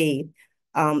themselves, bathe,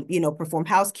 perform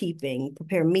housekeeping,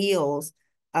 prepare meals,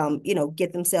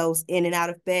 get themselves in and out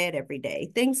of bed every day,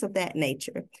 things of that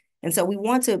nature. And so we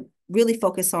want to really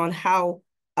focus on how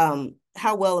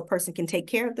well a person can take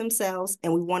care of themselves.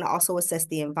 And we want to also assess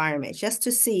the environment just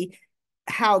to see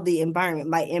how the environment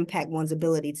might impact one's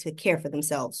ability to care for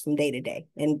themselves from day to day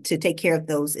and to take care of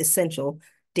those essential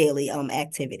daily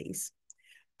activities.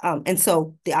 And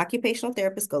so the occupational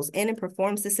therapist goes in and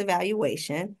performs this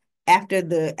evaluation after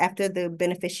the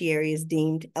beneficiary is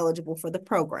deemed eligible for the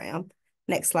program.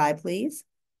 Next slide, please.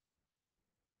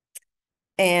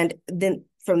 And then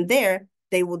from there,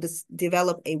 they will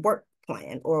develop a work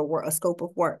plan or a scope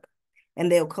of work. And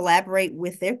they'll collaborate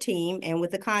with their team and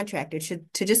with the contractor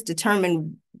to just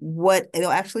determine they'll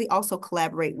actually also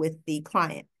collaborate with the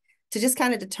client to just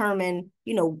kind of determine,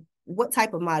 what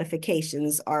type of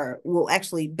modifications will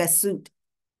actually best suit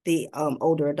the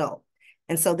older adult.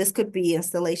 And so this could be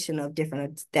installation of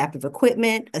different adaptive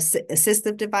equipment,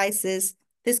 assistive devices.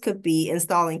 This could be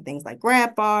installing things like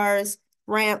grab bars,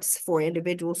 ramps for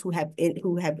individuals who have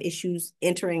issues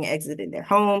entering and exiting their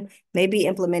home, maybe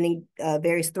implementing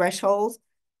various thresholds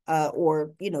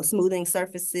or smoothing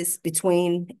surfaces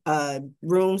between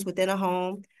rooms within a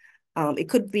home. It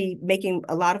could be making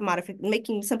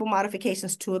simple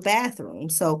modifications to a bathroom.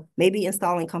 So maybe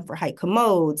installing comfort height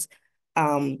commodes,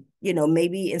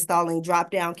 maybe installing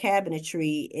drop-down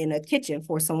cabinetry in a kitchen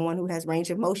for someone who has range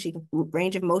of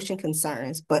motion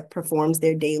concerns, but performs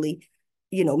their daily,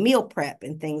 meal prep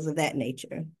and things of that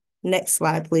nature. Next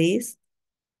slide, please.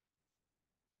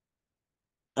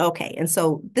 Okay, and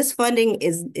so this funding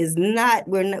is not,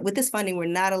 with this funding, we're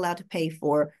not allowed to pay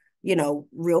for,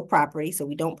 real property. So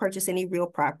we don't purchase any real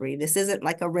property. This isn't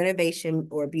like a renovation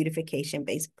or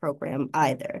beautification-based program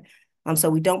either.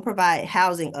 So we don't provide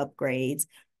housing upgrades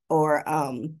or,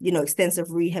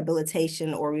 extensive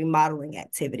rehabilitation or remodeling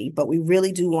activity, but we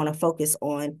really do want to focus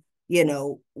on,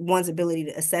 one's ability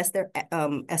to assess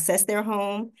their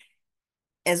home,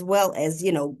 as well as,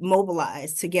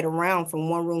 mobilize to get around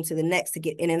from one room to the next, to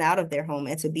get in and out of their home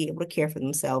and to be able to care for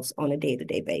themselves on a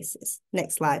day-to-day basis.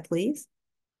 Next slide, please.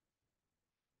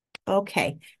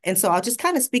 Okay, and so I'll just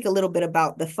kind of speak a little bit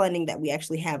about the funding that we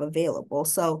actually have available.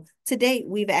 So to date,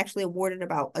 we've actually awarded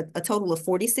about a total of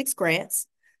 46 grants.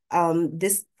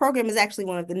 This program is actually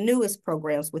one of the newest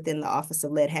programs within the Office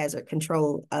of Lead Hazard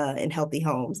Control in Healthy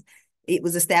Homes. It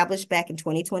was established back in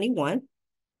 2021.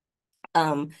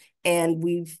 And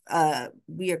we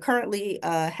are currently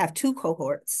have 2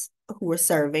 cohorts who are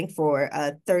serving for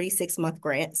 36-month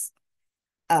grants.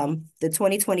 The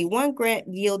 2021 grant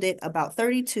yielded about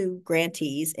 32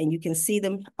 grantees, and you can see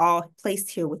them all placed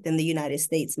here within the United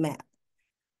States map.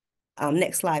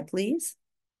 Next slide, please.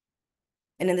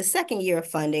 And in the second year of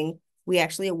funding, we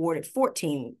actually awarded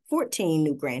 14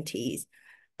 new grantees.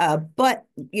 But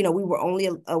we were only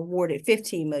awarded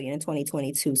 15 million in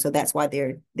 2022. So that's why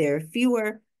there are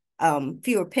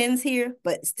fewer pins here,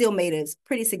 but still made a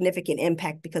pretty significant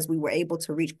impact because we were able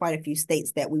to reach quite a few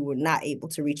states that we were not able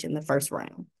to reach in the first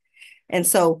round. And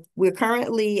so we're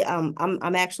currently,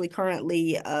 I'm actually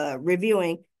currently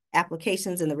reviewing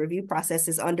applications, and the review process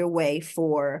is underway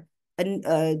for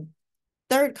a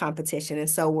third competition. And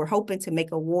so we're hoping to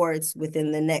make awards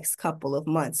within the next couple of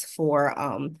months for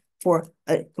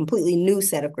a completely new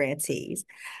set of grantees.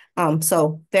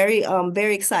 So very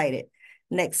excited.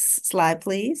 Next slide,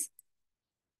 please.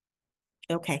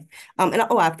 Okay.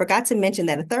 I forgot to mention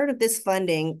that a third of this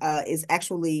funding is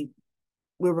actually,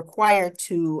 we're required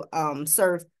to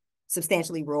serve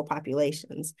substantially rural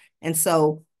populations. And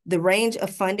so the range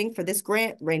of funding for this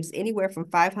grant ranges anywhere from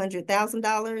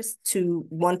 $500,000 to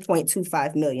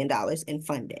 $1.25 million in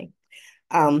funding.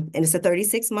 And it's a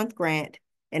 36-month grant.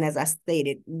 And as I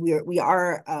stated, we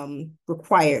are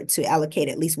required to allocate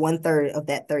at least 1/3 of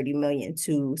that 30 million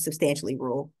to substantially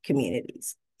rural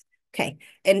communities. Okay,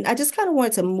 and I just kind of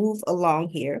wanted to move along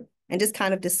here and just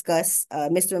kind of discuss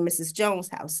Mr. and Mrs. Jones'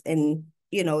 house and,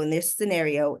 in this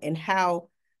scenario, and how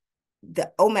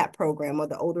the OMAP program, or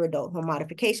the Older Adult Home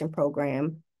Modification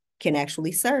Program, can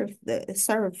actually serve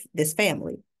this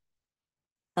family.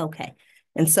 Okay,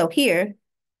 and so here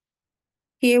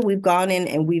we've gone in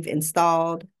and we've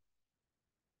installed,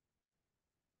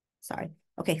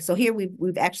 okay, so here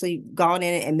we've actually gone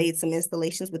in and made some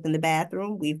installations within the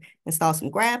bathroom. We've installed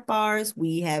some grab bars.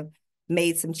 We have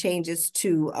made some changes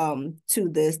to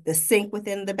the sink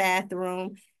within the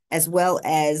bathroom, as well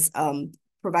as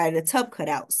provided a tub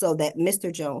cutout so that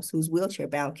Mr. Jones, who's wheelchair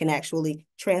bound, can actually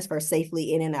transfer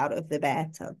safely in and out of the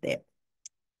bathtub there.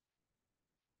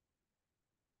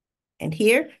 And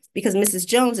here, because Mrs.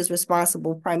 Jones is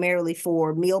responsible primarily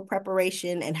for meal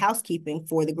preparation and housekeeping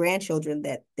for the grandchildren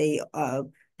that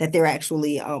they're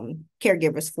actually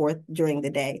caregivers for during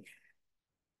the day,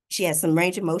 she has some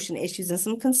range of motion issues and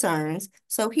some concerns.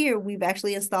 So here we've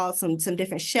actually installed some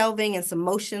different shelving and some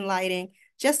motion lighting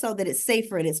just so that it's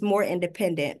safer and it's more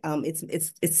independent.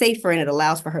 It's safer and it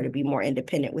allows for her to be more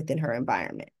independent within her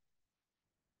environment.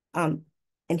 And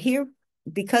here,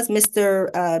 because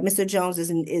Mr. Jones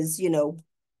is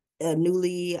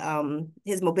newly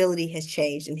his mobility has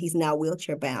changed and he's now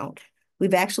wheelchair bound.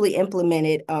 We've actually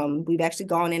implemented, we've actually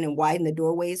gone in and widened the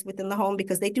doorways within the home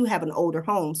because they do have an older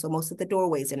home, so most of the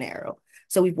doorways are narrow.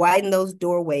 So we've widened those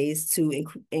doorways to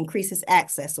increase his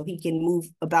access so he can move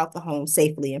about the home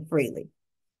safely and freely.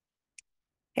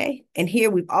 Okay, and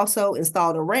here we've also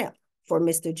installed a ramp for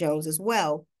Mr. Jones as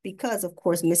well, because of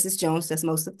course, Mrs. Jones does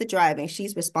most of the driving.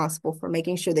 She's responsible for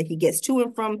making sure that he gets to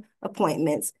and from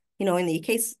appointments. In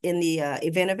the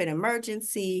event of an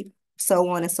emergency, so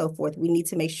on and so forth, we need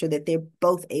to make sure that they're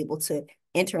both able to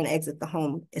enter and exit the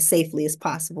home as safely as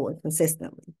possible and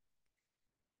consistently.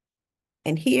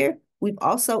 And here we've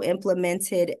also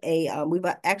implemented we've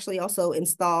actually also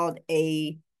installed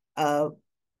a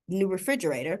new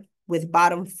refrigerator with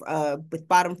bottom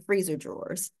freezer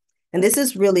drawers. And this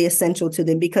is really essential to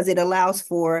them because it allows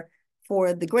for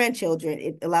the grandchildren,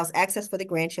 it allows access for the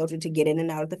grandchildren to get in and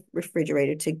out of the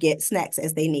refrigerator to get snacks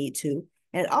as they need to.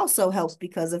 And it also helps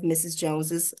because of Mrs.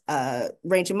 Jones's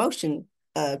range of motion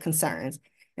concerns.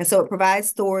 And so it provides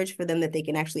storage for them that they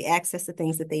can actually access the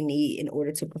things that they need in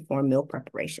order to perform meal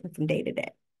preparation from day to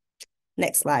day.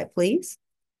 Next slide, please.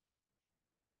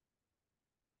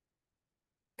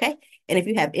 Okay, and if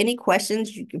you have any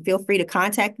questions, you can feel free to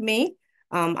contact me.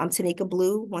 I'm Tanika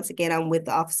Blue. Once again, I'm with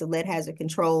the Office of Lead Hazard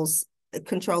Control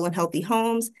and Healthy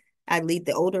Homes. I lead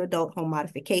the Older Adult Home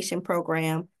Modification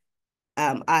Program.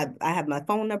 I have my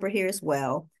phone number here as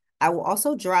well. I will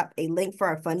also drop a link for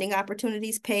our funding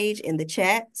opportunities page in the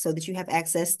chat so that you have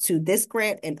access to this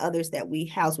grant and others that we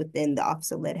house within the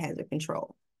Office of Lead Hazard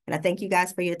Control. And I thank you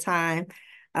guys for your time,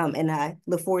 and I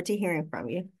look forward to hearing from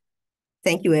you.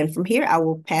 Thank you. And from here, I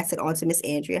will pass it on to Miss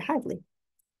Andrea Hively.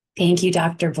 Thank you,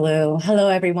 Dr. Blue. Hello,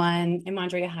 everyone. I'm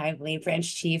Andrea Hively, Branch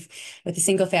Chief with the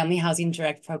Single Family Housing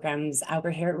Direct Programs over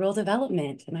here at Rural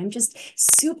Development. And I'm just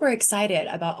super excited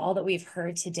about all that we've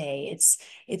heard today.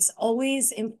 It's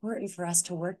always important for us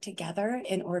to work together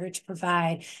in order to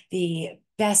provide the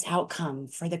best outcome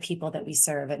for the people that we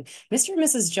serve. And Mr. and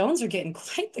Mrs. Jones are getting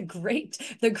quite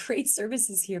the great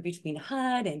services here between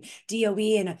HUD and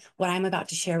DOE and what I'm about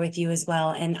to share with you as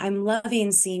well. And I'm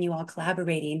loving seeing you all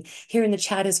collaborating here in the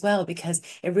chat as well, because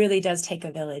it really does take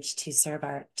a village to serve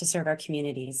our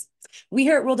communities. We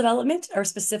here at Rural Development are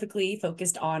specifically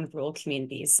focused on rural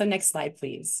communities. So next slide,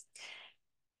 please.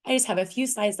 I just have a few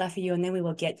slides left for you, and then we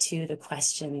will get to the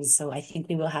questions. So I think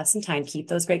we will have some time. Keep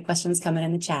those great questions coming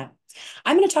in the chat.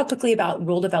 I'm going to talk quickly about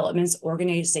rural development's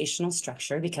organizational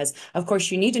structure because, of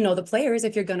course, you need to know the players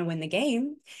if you're going to win the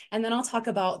game. And then I'll talk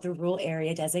about the rural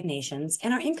area designations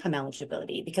and our income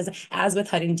eligibility because, as with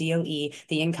HUD and DOE,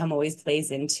 the income always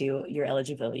plays into your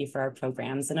eligibility for our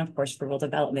programs. And, of course, for rural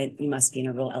development, you must be in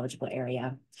a rural eligible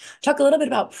area. Talk a little bit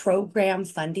about program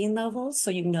funding levels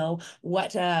so you know what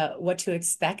to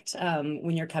expect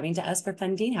when you're coming to us for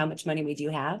funding, how much money we do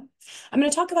have. I'm going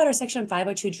to talk about our Section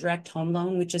 502 direct home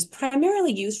loan, which is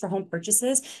primarily used for home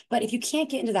purchases. But if you can't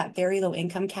get into that very low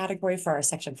income category for our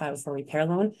Section 504 repair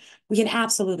loan, we can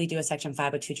absolutely do a Section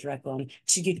 502 direct loan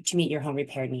to meet your home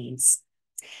repair needs.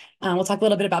 We'll talk a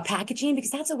little bit about packaging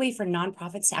because that's a way for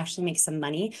nonprofits to actually make some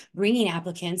money, bringing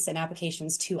applicants and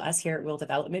applications to us here at Rural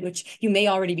Development, which you may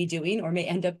already be doing or may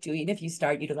end up doing if you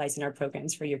start utilizing our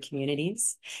programs for your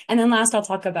communities. And then last, I'll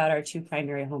talk about our two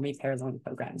primary home repair loan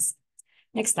programs.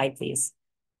 Next slide, please.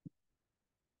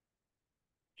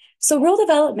 So Rural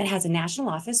Development has a national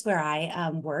office where I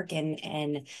work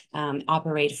and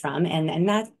operate from, and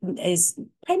that is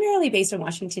primarily based in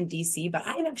Washington, D.C., but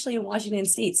I'm actually in Washington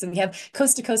State, so we have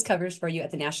coast-to-coast coverage for you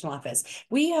at the national office.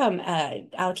 We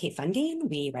allocate funding,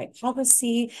 we write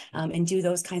policy, and do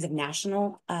those kinds of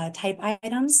national type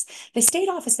items. The state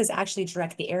offices actually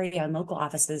direct the area and local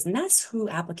offices, and that's who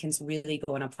applicants really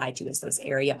go and apply to, is those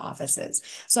area offices.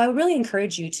 So I would really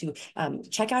encourage you to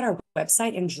check out our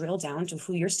website and drill down to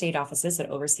who your state offices that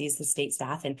oversees the state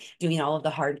staff and doing all of the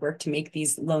hard work to make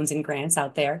these loans and grants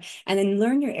out there. And then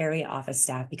learn your area office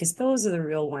staff because those are the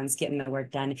real ones getting the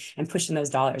work done and pushing those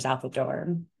dollars out the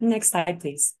door. Next slide,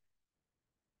 please.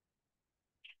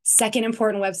 Second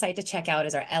important website to check out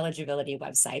is our eligibility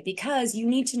website because you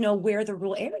need to know where the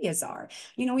rural areas are.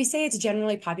 You know, we say it's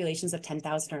generally populations of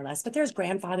 10,000 or less, but there's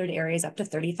grandfathered areas up to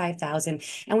 35,000.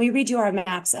 And we redo our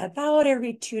maps about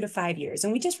every 2 to 5 years.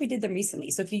 And we just redid them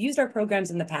recently. So if you used our programs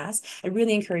in the past, I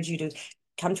really encourage you to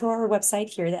come to our website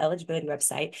here, the eligibility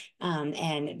website,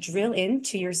 and drill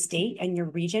into your state and your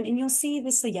region, and you'll see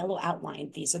this yellow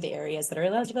outline. These are the areas that are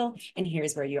eligible, and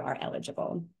here's where you are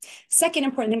eligible. Second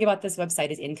important thing about this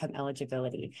website is income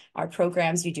eligibility. Our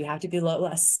programs, you do have to be below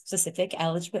a specific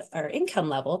eligible or income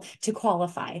level to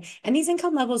qualify. And these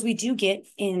income levels we do get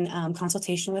in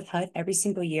consultation with HUD every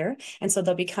single year. And so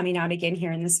they'll be coming out again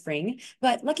here in the spring.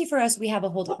 But lucky for us, we have a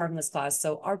hold harmless clause,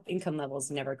 so our income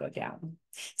levels never go down.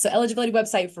 So eligibility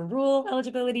website for rural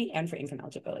eligibility and for income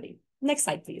eligibility. Next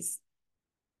slide, please.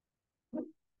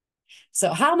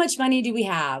 So how much money do we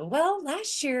have? Well,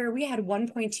 last year we had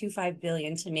 1.25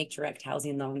 billion to make direct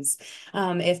housing loans.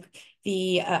 If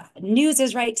the news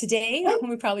is right today,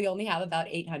 we probably only have about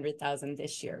 800,000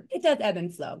 this year. It does ebb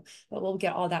and flow, but we'll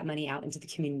get all that money out into the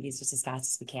communities just as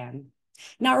fast as we can.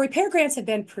 Now, our repair grants have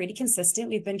been pretty consistent.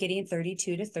 We've been getting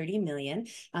 32 to 30 million.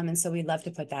 And so we'd love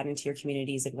to put that into your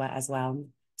communities as well.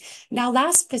 Now,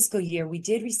 last fiscal year, we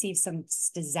did receive some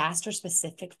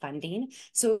disaster-specific funding.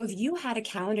 So if you had a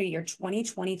calendar year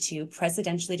 2022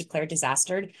 presidentially declared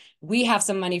disaster, we have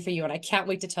some money for you, and I can't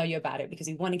wait to tell you about it because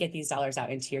we want to get these dollars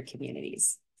out into your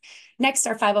communities. Next,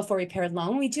 our 504 repair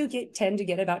loan, we do tend to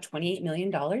get about $28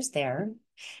 million there.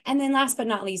 And then last but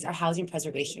not least, our housing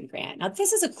preservation grant. Now,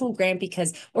 this is a cool grant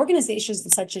because organizations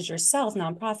such as yourself,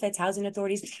 nonprofits, housing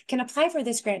authorities, can apply for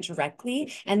this grant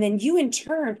directly. And then you in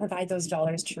turn provide those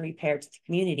dollars to repair to the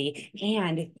community,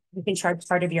 and you can charge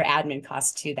part of your admin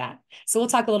costs to that. So we'll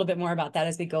talk a little bit more about that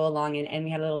as we go along. And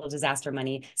we have a little disaster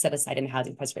money set aside in the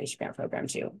housing preservation grant program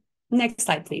too. Next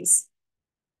slide, please.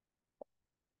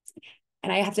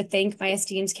 And I have to thank my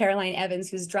esteemed Caroline Evans,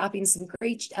 who's dropping some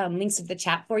great links to the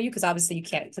chat for you, because obviously you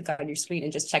can't click on your screen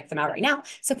and just check them out right now.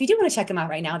 So if you do want to check them out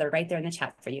right now, they're right there in the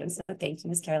chat for you. And so thank you,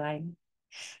 Ms. Caroline.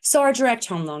 So our direct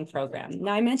home loan program.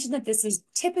 Now, I mentioned that this is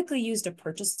typically used to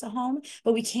purchase a home,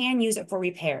 but we can use it for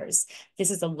repairs. This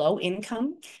is a low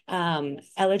income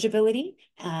eligibility,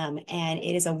 and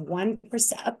it is a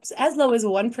 1%, as low as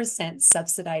 1%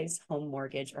 subsidized home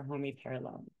mortgage or home repair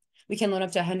loan. We can loan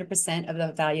up to 100% of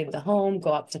the value of the home, go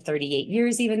up to 38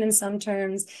 years even in some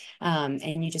terms,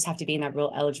 and you just have to be in that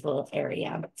rural eligible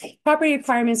area. Property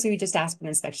requirements, we just ask for an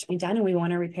inspection to be done, and we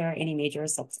want to repair any major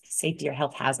safety or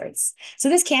health hazards. So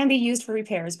this can be used for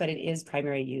repairs, but it is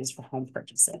primarily used for home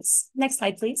purchases. Next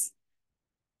slide, please.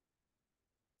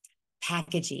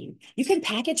 Packaging. You can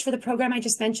package for the program I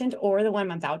just mentioned or the one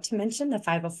I'm about to mention, the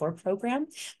 504 program.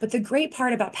 But the great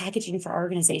part about packaging for our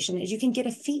organization is you can get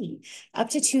a fee up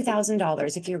to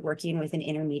 $2,000 if you're working with an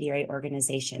intermediary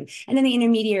organization. And then the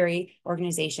intermediary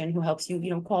organization who helps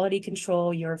you, quality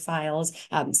control your files,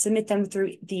 submit them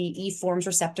through the e-forms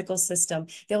receptacle system.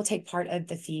 They'll take part of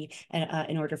the fee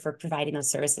in order for providing those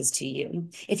services to you.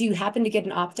 If you happen to get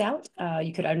an opt-out,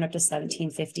 you could earn up to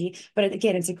 $17.50. But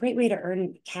again, it's a great way to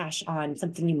earn cash on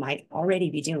something you might already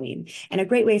be doing, and a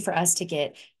great way for us to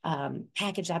get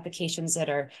package applications that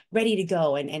are ready to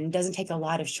go and doesn't take a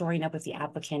lot of shoring up with the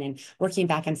applicant and working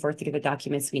back and forth to get the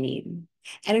documents we need.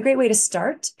 And a great way to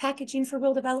start packaging for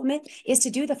rural development is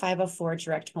to do the 504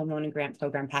 direct home loan and grant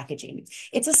program packaging.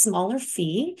 It's a smaller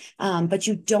fee, but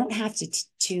you don't have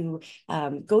to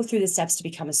go through the steps to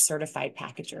become a certified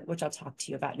packager, which I'll talk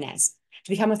to you about next. To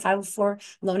become a 504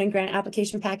 loan and grant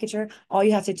application packager, all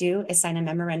you have to do is sign a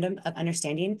memorandum of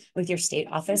understanding with your state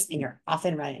office, and you're off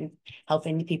and running,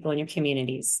 helping people in your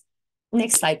communities.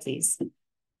 Next slide, please.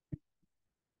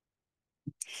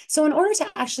 So in order to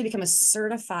actually become a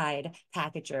certified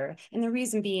packager, and the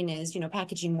reason being is,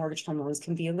 packaging mortgage home loans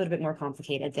can be a little bit more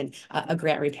complicated than a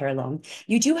grant repair loan.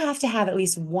 You do have to have at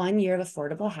least 1 year of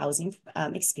affordable housing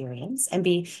experience and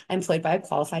be employed by a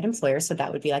qualified employer. So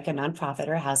that would be like a nonprofit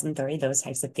or a housing authority, those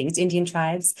types of things, Indian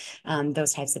tribes,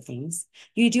 those types of things.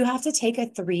 You do have to take a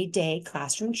 3-day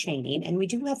classroom training, and we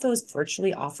do have those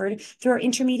virtually offered through our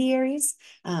intermediaries.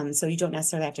 So you don't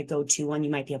necessarily have to go to one. You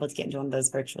might be able to get into one of those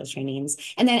virtual trainings.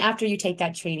 And then after you take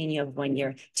that training, you have 1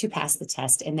 year to pass the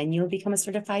test, and then you'll become a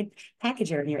certified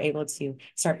packager, and you're able to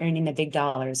start earning the big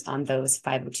dollars on those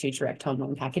 502 direct home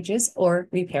loan packages or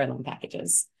repair loan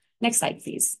packages. Next slide,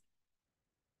 please.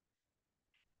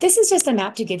 This is just a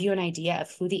map to give you an idea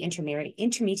of who the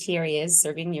intermediary is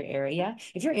serving your area.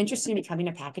 If you're interested in becoming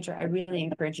a packager, I really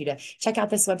encourage you to check out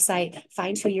this website,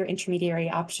 find who your intermediary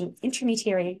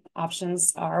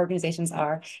options or organizations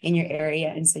are in your area,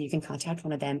 and so you can contact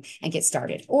one of them and get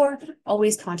started. Or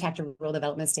always contact a rural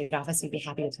development state office. We'd be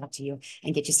happy to talk to you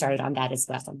and get you started on that as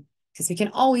well, because we can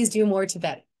always do more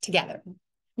together.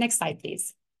 Next slide,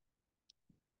 please.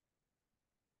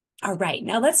 All right,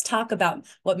 now let's talk about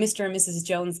what Mr. and Mrs.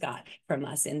 Jones got from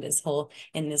us in this whole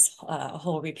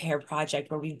repair project,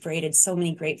 where we've braided so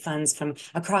many great funds from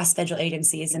across federal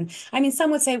agencies. And I mean, some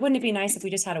would say, wouldn't it be nice if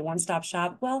we just had a one-stop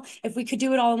shop? Well, if we could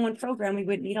do it all in one program, we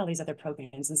wouldn't need all these other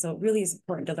programs. And so it really is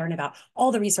important to learn about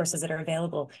all the resources that are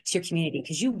available to your community,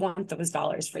 because you want those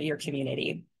dollars for your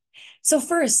community. So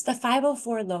first, the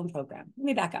 504 loan program. Let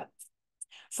me back up.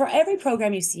 For every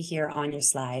program you see here on your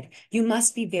slide, you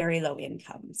must be very low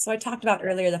income. So I talked about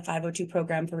earlier the 502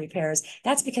 program for repairs.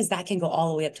 That's because that can go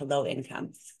all the way up to low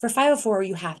income. For 504,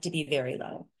 you have to be very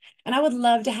low. And I would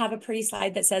love to have a pretty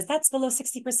slide that says that's below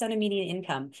 60% of median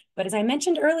income. But as I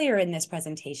mentioned earlier in this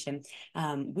presentation,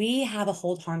 we have a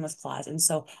hold harmless clause. And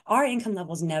so our income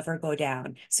levels never go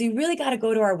down. So you really got to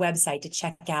go to our website to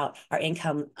check out our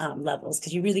income levels,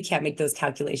 because you really can't make those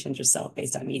calculations yourself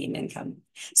based on median income.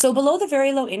 So below the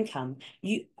very low income,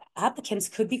 applicants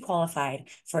could be qualified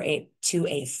for a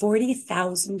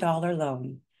 $40,000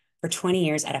 loan for 20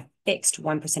 years at a fixed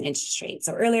 1% interest rate.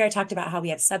 So earlier I talked about how we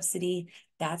have subsidy.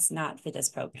 That's not for this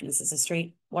program. This is a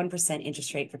straight 1%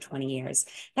 interest rate for 20 years.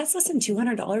 That's less than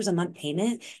 $200 a month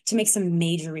payment to make some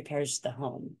major repairs to the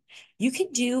home. You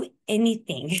can do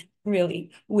anything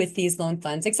really with these loan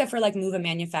funds, except for like move a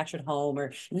manufactured home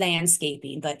or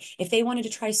landscaping. But if they wanted to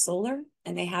try solar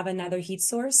and they have another heat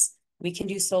source, we can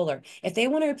do solar. If they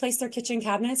want to replace their kitchen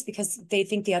cabinets because they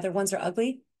think the other ones are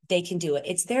ugly, they can do it.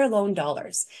 It's their loan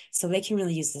dollars, so they can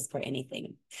really use this for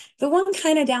anything. The one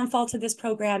kind of downfall to this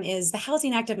program is the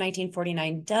Housing Act of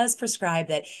 1949 does prescribe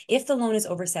that if the loan is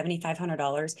over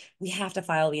 $7,500, we have to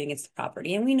file a lien against the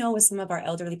property. And we know with some of our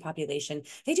elderly population,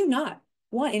 they do not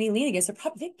want any lien against their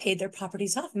property. They paid their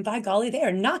properties off, and by golly, they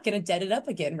are not going to debt it up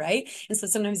again, right? And so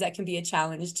sometimes that can be a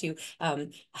challenge to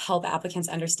help applicants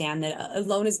understand that a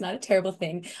loan is not a terrible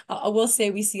thing. I will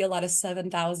say we see a lot of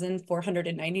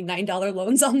 $7,499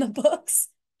 loans on the books.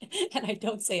 And I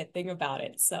don't say a thing about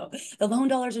it. So the loan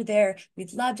dollars are there.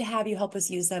 We'd love to have you help us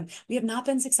use them. We have not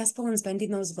been successful in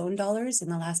spending those loan dollars in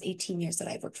the last 18 years that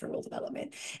I've worked for rural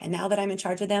development. And now that I'm in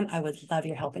charge of them, I would love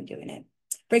your help in doing it.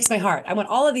 Breaks my heart. I want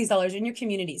all of these dollars in your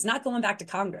communities, not going back to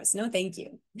Congress. No, thank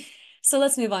you. So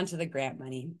let's move on to the grant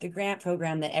money, the grant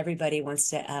program that everybody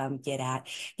wants to get at.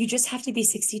 You just have to be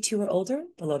 62 or older,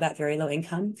 below that very low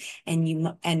income, and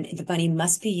the money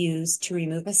must be used to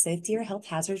remove a safety or health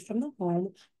hazard from the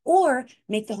home or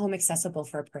make the home accessible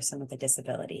for a person with a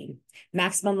disability.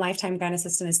 Maximum lifetime grant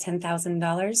assistance is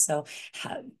 $10,000. So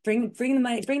bring the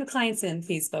money, bring the clients in,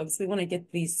 please, folks. We want to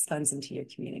get these funds into your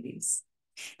communities.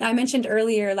 Now, I mentioned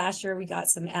earlier, last year, we got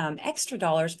some extra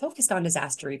dollars focused on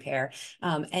disaster repair.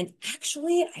 And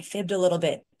actually, I fibbed a little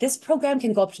bit. This program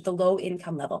can go up to the low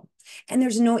income level, and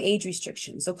there's no age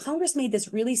restriction. So Congress made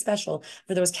this really special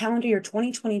for those calendar year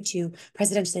 2022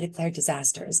 presidentially declared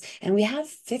disasters. And we have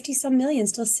 50 some million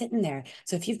still sitting there.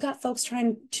 So if you've got folks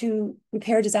trying to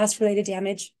repair disaster related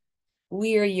damage,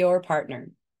 we're your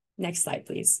partner. Next slide,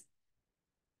 please.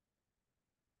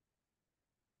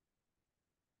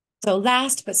 So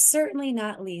last, but certainly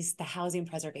not least, the Housing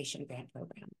Preservation Grant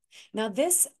Program. Now,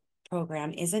 this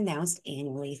program is announced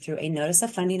annually through a notice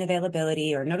of funding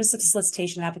availability or notice of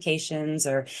solicitation applications,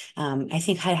 or I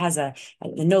think HUD has the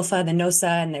NOFA, the NOSA,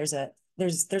 and there's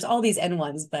all these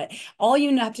N1s, but all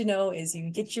you have to know is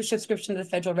you get your subscription to the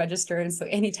Federal Register. And so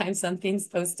anytime something's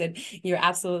posted, you're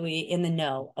absolutely in the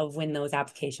know of when those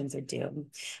applications are due.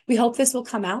 We hope this will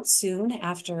come out soon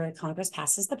after Congress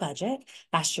passes the budget.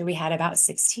 Last year, we had about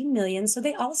 16 million. So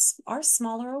they all are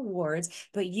smaller awards,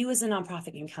 but you as a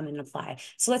nonprofit can come in and apply.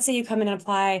 So let's say you come in and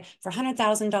apply for a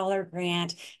 $100,000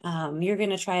 grant. You're going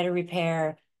to try to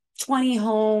repair 20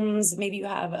 homes, maybe you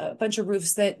have a bunch of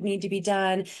roofs that need to be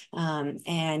done,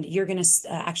 and you're going to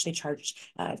actually charge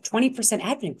 20%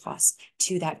 admin costs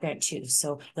to that grant too.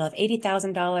 So you'll have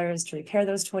 $80,000 to repair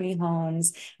those 20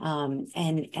 homes,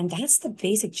 and that's the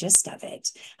basic gist of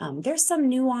it. There's some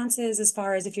nuances as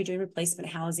far as if you're doing replacement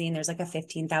housing, there's like a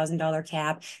 $15,000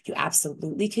 cap. You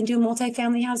absolutely can do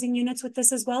multifamily housing units with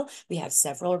this as well. We have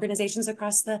several organizations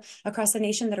across the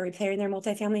nation that are repairing their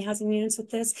multifamily housing units with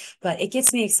this, but it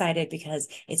gets me excited because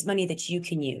it's money that you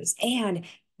can use, and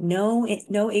no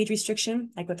age restriction,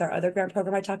 like with our other grant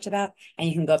program I talked about, and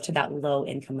you can go up to that low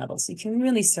income level. So you can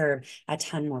really serve a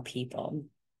ton more people.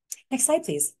 Next slide,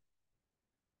 please.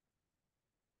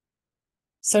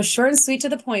 So short and sweet to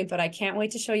the point, but I can't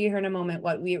wait to show you here in a moment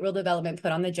what we at Rural Development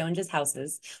put on the Joneses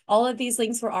houses. All of these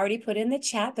links were already put in the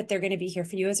chat, but they're going to be here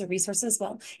for you as a resource as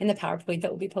well in the PowerPoint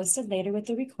that will be posted later with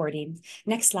the recording.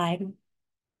 Next slide.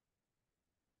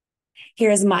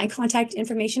 Here is my contact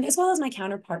information, as well as my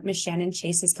counterpart, Ms. Shannon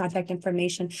Chase's contact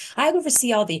information. I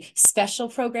oversee all the special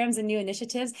programs and new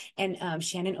initiatives, and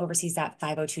Shannon oversees that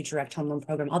 502 direct home loan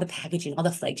program, all the packaging, all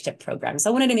the flagship programs. So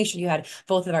I wanted to make sure you had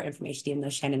both of our information, even though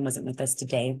Shannon wasn't with us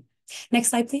today. Next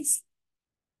slide, please.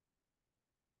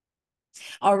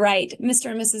 All right,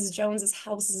 Mr. and Mrs. Jones's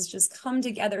houses just come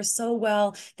together so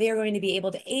well. They are going to be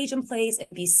able to age in place and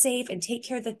be safe and take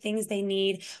care of the things they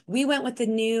need. We went with the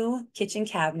new kitchen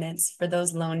cabinets for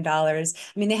those loan dollars.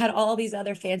 I mean, they had all these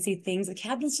other fancy things. The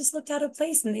cabinets just looked out of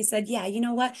place, and they said, yeah, you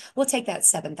know what? We'll take that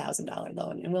 $7,000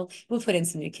 loan, and we'll put in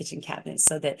some new kitchen cabinets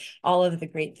so that all of the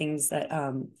great things that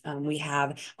we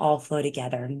have all flow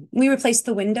together. We replaced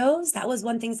the windows. That was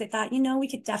one thing they thought, you know, we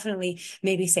could definitely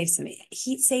maybe save some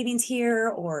heat savings here,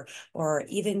 or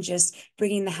even just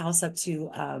bringing the house up to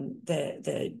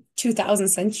the 2000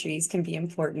 centuries can be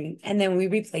important. And then we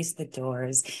replaced the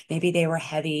doors. Maybe they were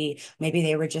heavy, maybe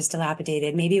they were just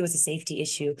dilapidated, maybe it was a safety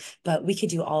issue, but we could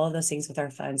do all of those things with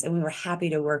our funds. And we were happy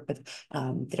to work with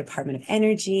the Department of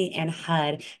Energy and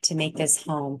HUD to make this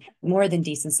home more than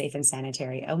decent, safe, and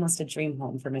sanitary, almost a dream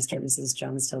home for Mr. and Mrs.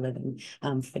 Jones to live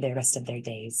in for the rest of their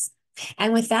days.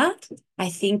 And with that, I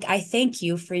thank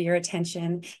you for your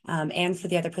attention and for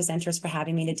the other presenters for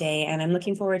having me today. And I'm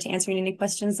looking forward to answering any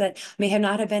questions that may have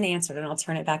not have been answered. And I'll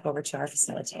turn it back over to our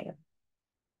facilitator.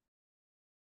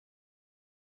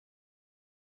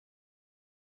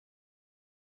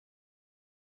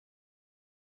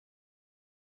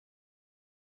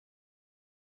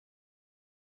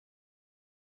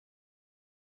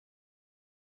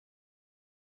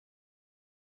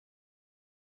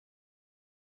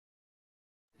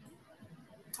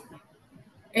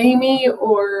 Amy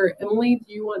or Emily,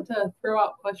 do you want to throw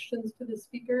out questions to the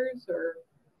speakers, or?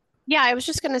 Yeah, I was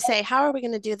just going to say, how are we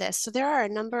going to do this? So there are a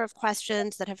number of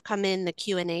questions that have come in the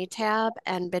Q&A tab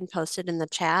and been posted in the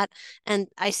chat. And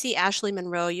I see Ashley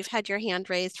Monroe, you've had your hand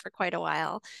raised for quite a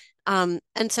while. And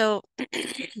so I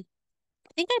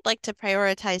think I'd like to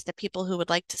prioritize the people who would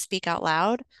like to speak out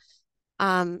loud.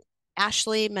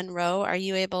 Ashley Monroe, are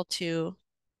you able to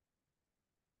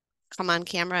come on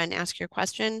camera and ask your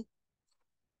question?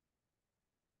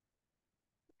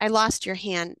 I lost your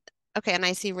hand. Okay, and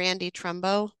I see Randy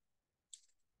Trumbo.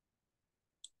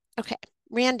 Okay,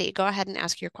 Randy, go ahead and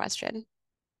ask your question.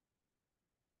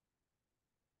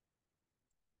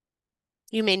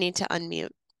 You may need to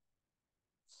unmute.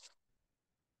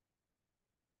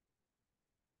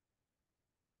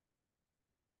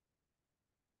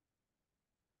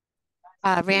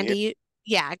 Randy,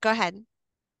 yeah, go ahead.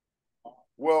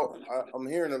 Well, I'm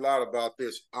hearing a lot about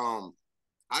this.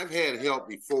 I've had help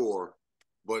before,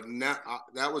 but now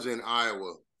that was in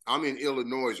Iowa. I'm in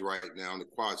Illinois right now in the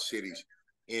Quad Cities,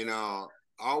 and I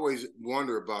always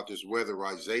wonder about this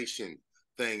weatherization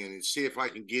thing and see if I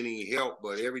can get any help.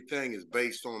 But everything is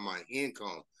based on my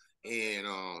income, and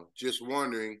just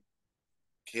wondering,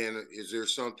 is there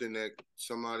something that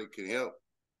somebody can help?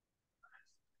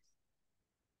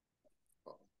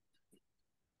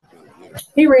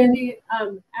 Hey, Randy,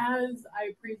 as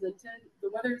I presented, the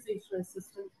Weatherization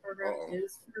Assistance Program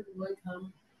is for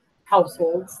low-income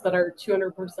households that are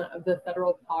 200% of the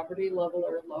federal poverty level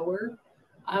or lower.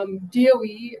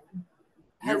 DOE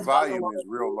has— Your volume is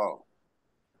real low.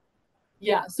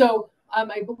 Yeah, so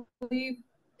I believe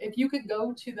if you could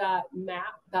go to that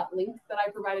map, that link that I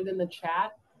provided in the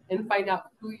chat, and find out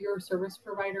who your service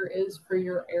provider is for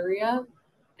your area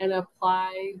and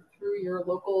apply through your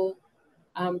local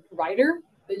provider,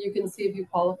 that you can see if you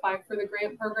qualify for the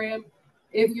grant program.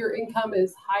 If your income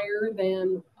is higher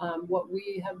than what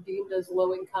we have deemed as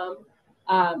low income,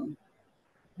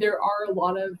 there are a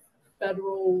lot of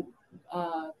federal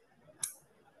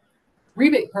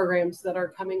rebate programs that are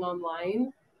coming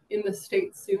online in the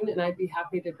state soon, and I'd be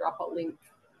happy to drop a link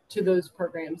to those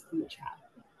programs in the chat.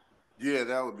 Yeah,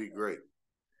 that would be great.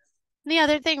 The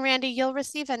other thing, Randy, you'll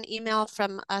receive an email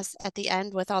from us at the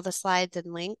end with all the slides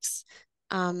and links.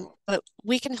 But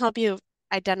we can help you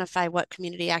identify what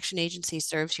community action agency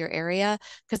serves your area,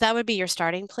 because that would be your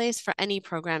starting place for any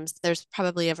programs. There's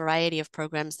probably a variety of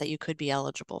programs that you could be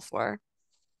eligible for.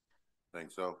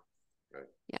 Think so. Okay.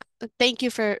 Yeah. Thank you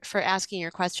for asking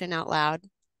your question out loud.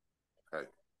 Okay.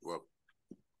 Well,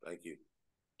 thank you.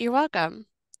 You're welcome.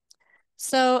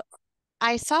 So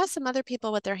I saw some other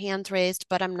people with their hands raised,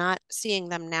 but I'm not seeing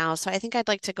them now. So I think I'd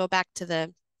like to go back to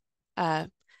the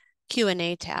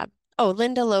Q&A tab. Oh,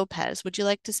 Linda Lopez, would you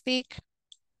like to speak?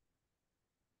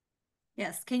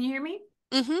 Yes, can you hear me?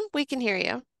 Mm-hmm, we can hear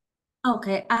you.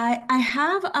 Okay, I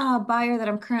have a buyer that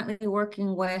I'm currently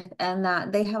working with, and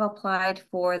that they have applied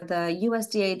for the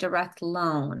USDA direct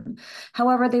loan.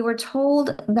 However, they were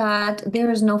told that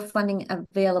there is no funding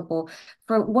available.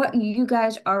 For what you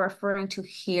guys are referring to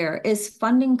here, is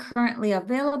funding currently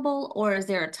available, or is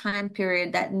there a time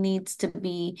period that needs to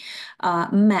be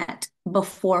met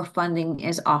before funding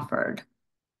is offered?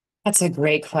 That's a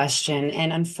great question.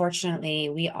 And unfortunately,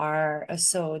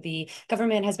 so the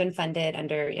government has been funded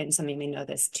under, and some of you may know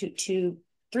this,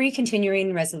 three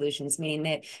continuing resolutions, meaning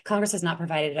that Congress has not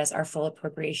provided us our full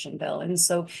appropriation bill. And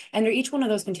so under each one of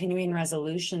those continuing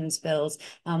resolutions bills,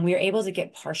 we are able to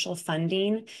get partial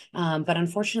funding. But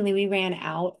unfortunately, we ran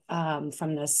out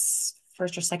from this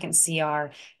first or second CR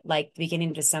like the beginning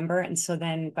of December. And so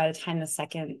then by the time the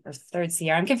second or third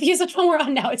CR, I'm confused which one we're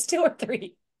on now. It's two or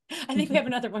three. I think we have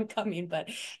another one coming, but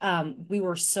we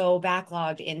were so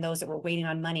backlogged in those that were waiting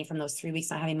on money from those 3 weeks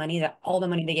not having money that all the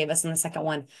money they gave us in the second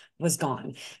one was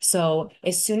gone. So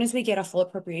as soon as we get a full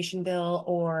appropriation bill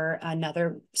or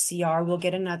another CR, we'll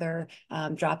get another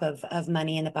drop of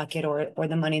money in the bucket or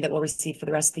the money that we'll receive for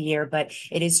the rest of the year. But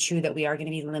it is true that we are going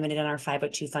to be limited in our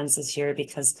 502 funds this year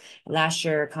because last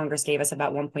year Congress gave us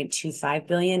about 1.25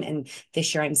 billion, and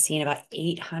this year I'm seeing about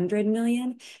 800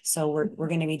 million. So we're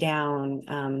going to be down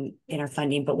in our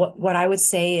funding. But what I would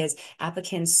say is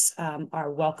applicants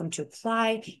are welcome to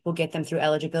apply. We'll get them through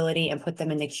eligibility and put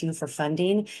them in the queue for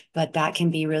funding. But that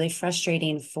can be really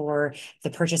frustrating for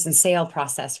the purchase and sale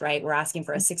process, right? We're asking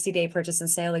for a 60-day purchase and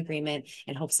sale agreement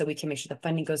in hopes that we can make sure the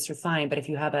funding goes through fine. But if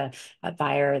you have a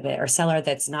buyer or seller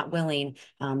that's not willing,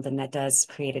 then that does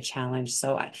create a challenge.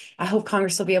 So I hope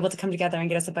Congress will be able to come together and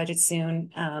get us a budget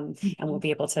soon, and we'll be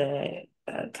able to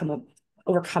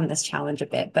overcome this challenge a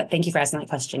bit. But thank you for asking that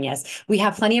question. Yes, we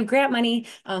have plenty of grant money,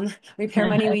 repair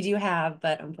money we do have,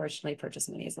 but unfortunately purchase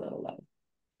money is a little low.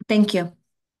 Thank you.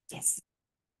 Yes.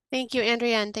 Thank you,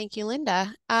 Andrea, and thank you,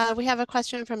 Linda. We have a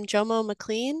question from Jomo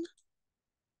McLean.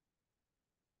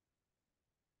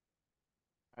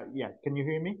 Yeah, can you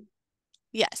hear me?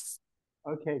 Yes.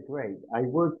 Okay, great. I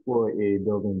work for a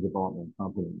building development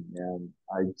company, and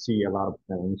I see a lot of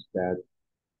things that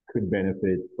could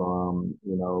benefit from,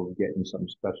 getting some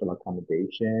special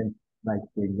accommodation. Like,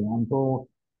 for example,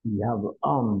 you have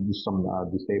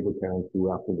some disabled parents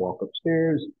who have to walk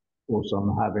upstairs, or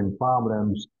some having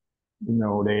problems.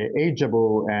 They're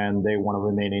ageable and they want to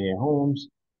remain in their homes,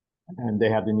 and they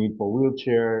have the need for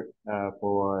wheelchair,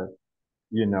 for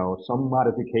some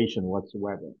modification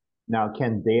whatsoever. Now,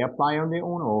 can they apply on their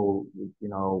own, or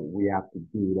we have to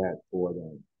do that for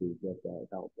them to get that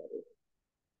help?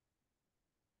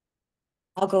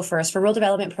 I'll go first. For rural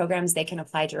development programs, they can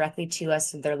apply directly to us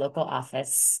through their local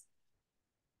office.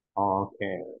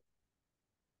 Okay.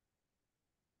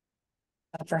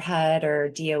 For HUD or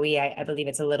DOE, I believe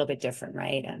it's a little bit different,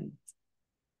 right?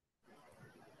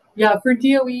 Yeah, for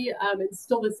DOE, it's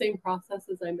still the same process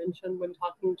as I mentioned when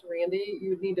talking to Randy.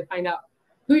 You need to find out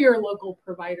who your local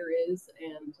provider is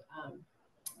and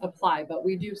apply, but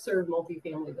we do serve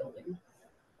multifamily buildings.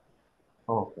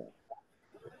 Okay.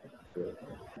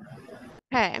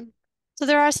 Okay. So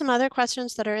there are some other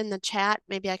questions that are in the chat.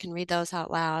 Maybe I can read those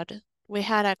out loud. We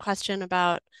had a question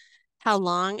about how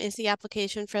long is the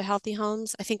application for healthy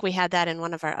homes? I think we had that in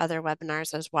one of our other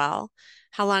webinars as well.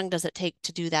 How long does it take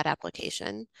to do that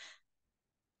application?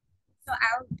 So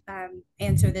I'll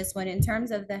answer this one. In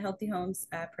terms of the Healthy Homes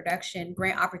Production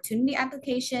Grant Opportunity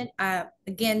application,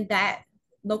 again, that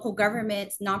local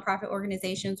governments, nonprofit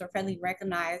organizations, or federally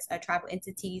recognized tribal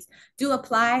entities do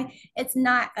apply. It's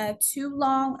not too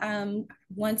long.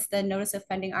 Once the notice of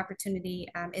funding opportunity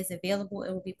is available,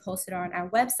 it will be posted on our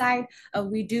website.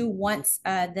 We do, once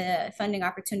the funding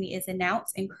opportunity is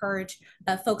announced, encourage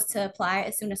folks to apply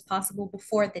as soon as possible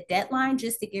before the deadline,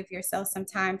 just to give yourself some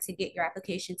time to get your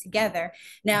application together.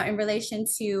 Now, in relation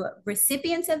to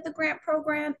recipients of the grant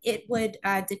program, it would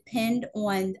depend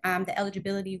on the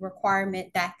eligibility requirement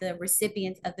that the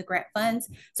recipients of the grant funds.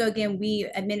 So again, we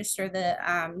administer the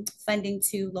funding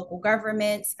to local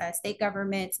governments, state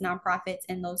governments, nonprofits,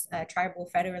 and those tribal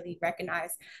federally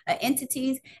recognized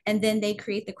entities. And then they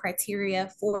create the criteria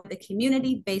for the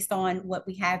community based on what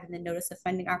we have in the notice of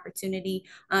funding opportunity.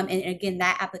 And again,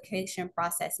 that application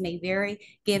process may vary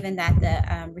given that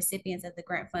the recipients of the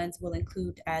grant funds will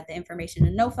include the information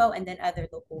in NOFO and then other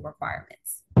local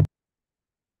requirements.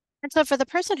 And so for the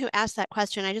person who asked that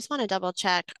question, I just want to double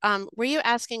check. Were you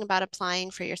asking about applying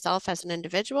for yourself as an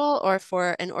individual or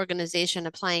for an organization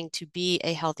applying to be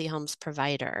a Healthy Homes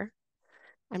provider?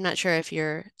 I'm not sure if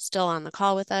you're still on the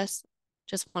call with us.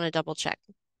 Just want to double check.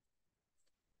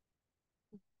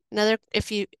 Another,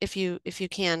 if you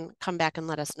can come back and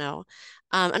let us know.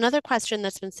 Another question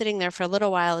that's been sitting there for a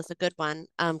little while is a good one.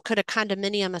 Could a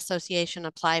condominium association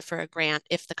apply for a grant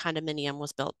if the condominium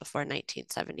was built before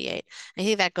 1978? I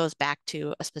think that goes back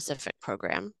to a specific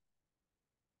program.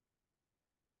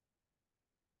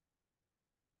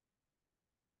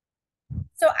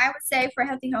 So I would say for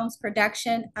Healthy Homes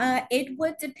production, it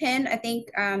would depend, I think,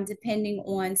 depending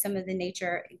on some of the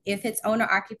nature. If it's owner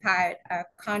occupied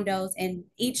condos, and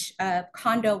each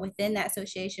condo within that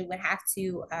association would have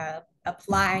to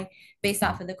apply based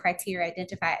off of the criteria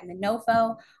identified in the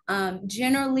NOFO.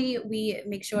 Generally, we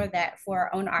make sure that for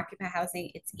owner occupied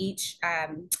housing, it's each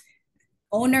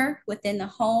owner within the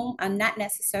home, not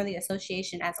necessarily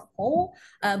association as a whole,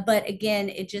 but again,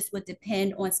 it just would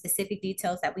depend on specific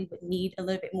details that we would need a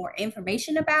little bit more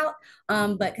information about.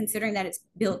 But considering that it's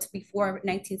built before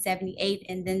 1978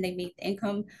 and then they meet the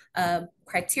income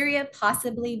criteria,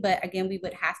 possibly, but again, we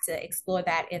would have to explore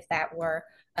that if that were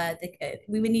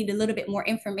we would need a little bit more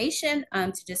information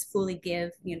to just fully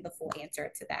give the full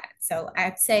answer to that. So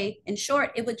I'd say, in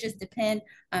short, it would just depend,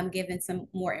 given some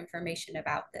more information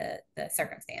about the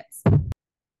circumstance.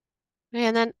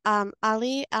 And then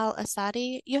Ali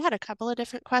Al-Asadi, you had a couple of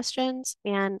different questions,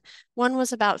 and one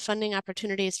was about funding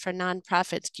opportunities for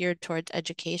nonprofits geared towards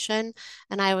education.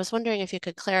 And I was wondering if you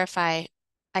could clarify.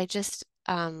 I just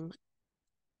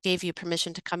gave you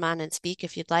permission to come on and speak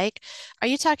if you'd like. Are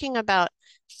you talking about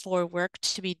for work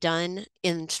to be done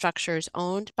in structures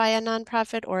owned by a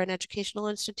nonprofit or an educational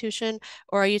institution?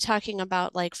 Or are you talking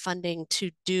about like funding to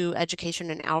do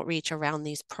education and outreach around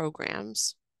these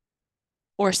programs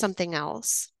or something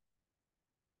else?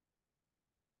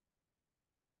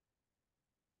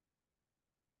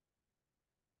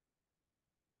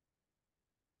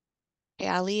 Okay,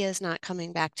 Ali is not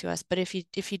coming back to us, but if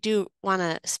you do want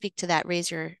to speak to that, raise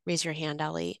your hand,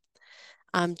 Ali.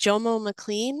 Jomo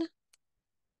McLean.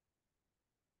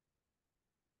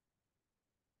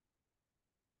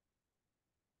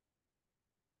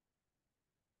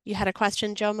 You had a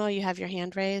question, Jomo? You have your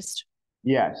hand raised.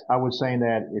 Yes, I was saying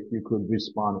that if you could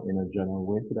respond in a general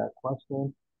way to that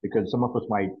question, because some of us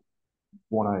might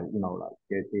want to, like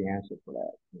get the answer for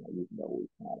that, even though we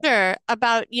kind of.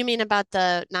 Sure. You mean about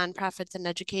the nonprofits and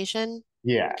education?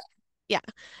 Yeah. Yeah.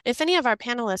 If any of our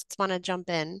panelists want to jump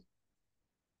in.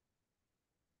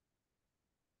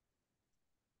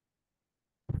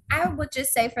 I would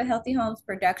just say for Healthy Homes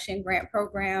Production Grant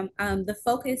Program, the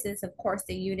focus is, of course,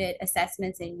 the unit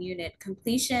assessments and unit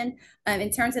completion.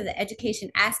 In terms of the education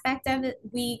aspect of it,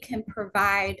 we can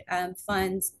provide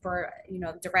funds for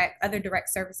other direct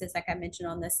services, like I mentioned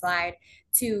on this slide,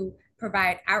 to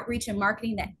provide outreach and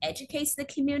marketing that educates the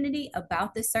community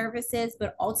about the services.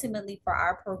 But ultimately, for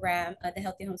our program, the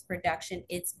Healthy Homes Production,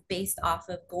 it's based off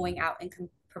of going out and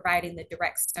providing the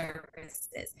direct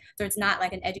services. So it's not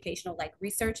like an educational, like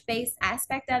research-based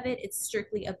aspect of it. It's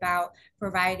strictly about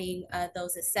providing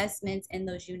those assessments and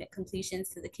those unit completions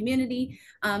to the community.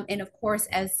 And of course,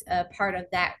 as a part of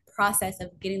that process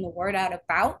of getting the word out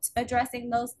about addressing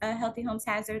those healthy homes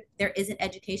hazards, there is an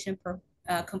education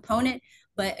component,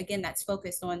 but again, that's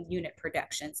focused on unit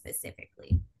production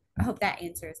specifically. I hope that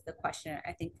answers the question,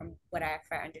 I think, from what I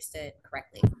understood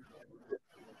correctly.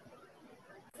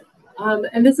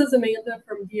 And this is Amanda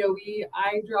from DOE.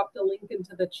 I dropped a link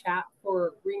into the chat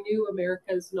for Renew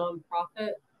America's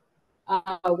nonprofit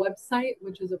website,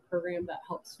 which is a program that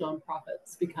helps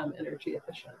nonprofits become energy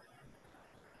efficient.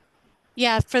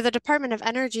 Yeah, for the Department of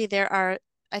Energy, there are,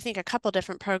 I think, a couple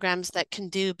different programs that can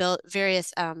do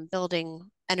various building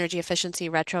energy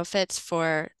efficiency retrofits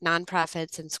for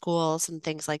nonprofits and schools and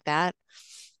things like that.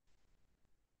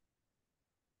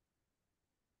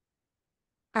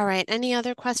 All right, any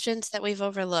other questions that we've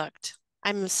overlooked?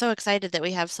 I'm so excited that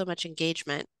we have so much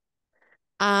engagement.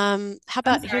 How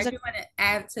about I do want to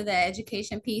add to the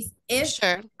education piece. If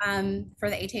sure. For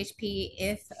the HHP,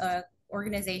 if a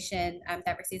organization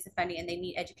that receives the funding and they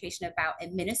need education about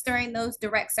administering those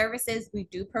direct services, we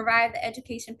do provide the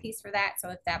education piece for that. So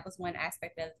if that was one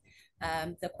aspect of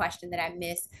the question that I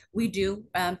missed, we do,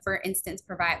 for instance,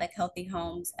 provide like Healthy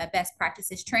Homes best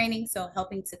practices training. So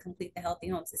helping to complete the Healthy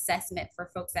Homes assessment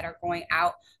for folks that are going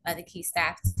out, the key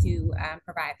staff to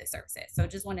provide the services. So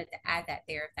just wanted to add that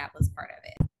there if that was part of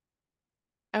it.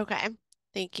 Okay,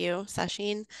 thank you,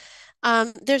 Sashin.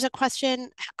 There's a question,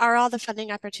 are all the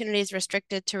funding opportunities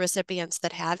restricted to recipients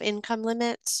that have income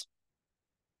limits?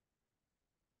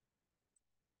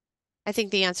 I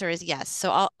think the answer is yes.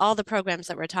 So all the programs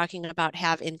that we're talking about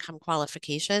have income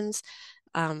qualifications.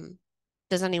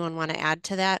 Does anyone want to add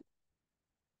to that?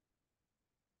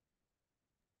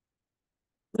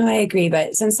 No, I agree,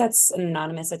 but since that's an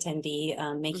anonymous attendee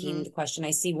making Mhm. the question,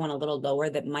 I see one a little lower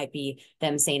that might be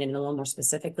them saying it a little more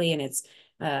specifically, and it's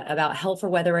about help for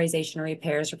weatherization or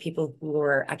repairs for people who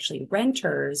are actually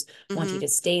renters wanting Mhm. to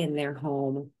stay in their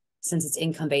home since it's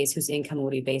income based, whose income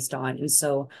will be based on. And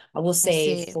so I will I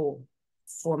say see.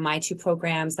 for my two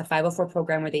programs, the 504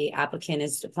 program where the applicant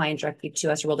is applying directly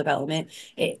to us, rural development,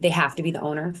 they have to be the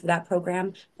owner for that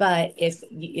program. But if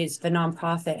the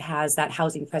nonprofit has that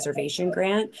housing preservation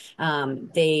grant,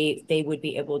 they would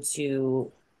be able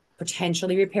to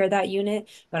potentially repair that unit.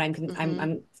 But Mhm.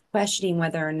 I'm questioning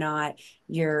whether or not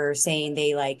you're saying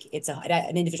they like it's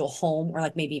an individual home or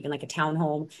like maybe even like a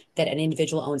townhome that an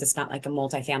individual owns. It's not like a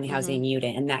multifamily Mhm. housing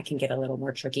unit, and that can get a little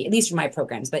more tricky, at least for my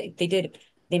programs. But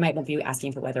they might be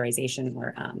asking for weatherization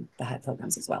or the HUD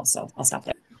programs as well. So I'll stop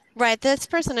there. Right. This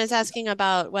person is asking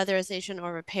about weatherization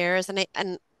or repairs,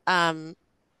 um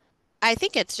I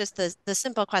think it's just the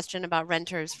simple question about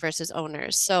renters versus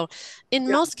owners. So in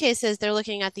Yeah. most cases, they're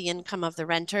looking at the income of the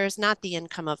renters, not the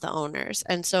income of the owners.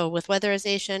 And so with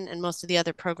weatherization and most of the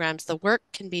other programs, the work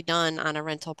can be done on a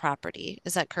rental property.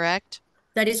 Is that correct?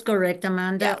 That is correct, Yeah.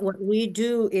 Amanda. What we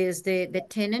do is the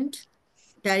tenant,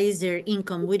 that is their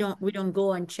income. We don't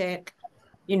go and check,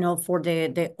 for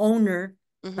the owner,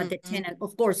 but the Mm-hmm. tenant.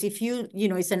 Of course, if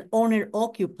it's an owner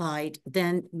occupied,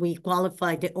 then we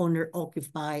qualify the owner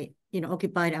occupied,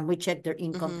 and we check their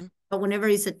income. Mm-hmm. But whenever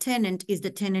it's a tenant, is the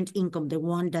tenant income the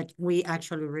one that we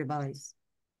actually revise.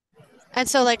 And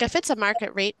so, like, if it's a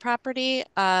market rate property,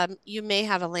 you may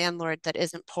have a landlord that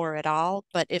isn't poor at all,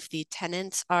 but if the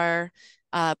tenants are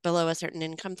below a certain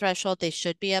income threshold, they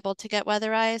should be able to get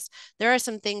weatherized. There are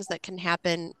some things that can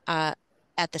happen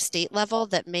at the state level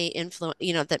that may influence,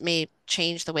 that may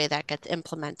change the way that gets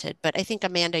implemented. But I think,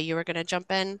 Amanda, you were going to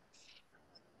jump in.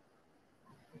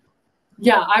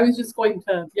 Yeah, I was just going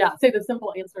to, say the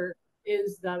simple answer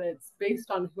is that it's based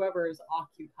on whoever is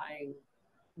occupying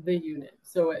the unit.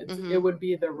 So it Hmm. would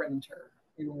be the renter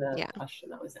in the Yeah. question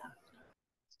that was asked.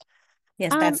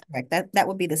 Yes, Um, that's correct. That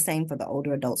would be the same for the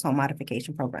older adults home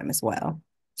modification program as well.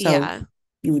 So yeah.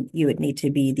 you would need to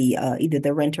be the either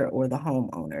the renter or the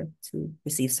homeowner to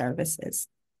receive services.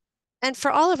 And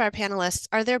for all of our panelists,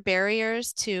 are there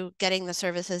barriers to getting the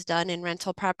services done in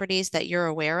rental properties that you're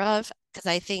aware of? Because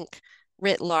I think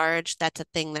writ large, that's a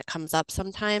thing that comes up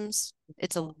sometimes.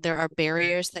 There are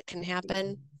barriers that can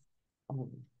happen.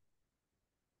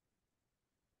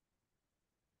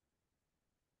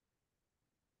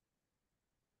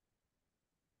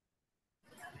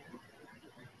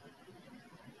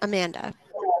 Amanda.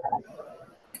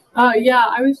 Yeah,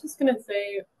 I was just going to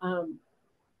say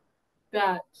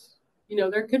that,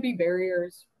 there could be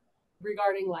barriers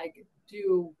regarding like,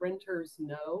 do renters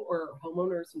know or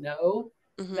homeowners know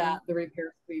Hmm. that the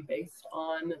repairs will be based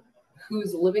on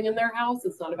who's living in their house?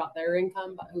 It's not about their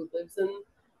income, but who lives in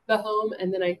the home.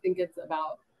 And then I think it's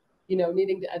about,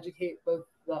 needing to educate both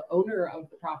the owner of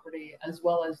the property as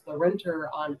well as the renter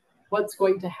on what's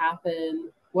going to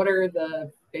happen, what are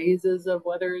the phases of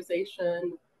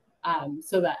weatherization,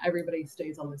 so that everybody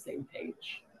stays on the same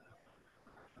page.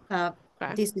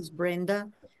 Okay. This is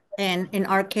Brenda. And in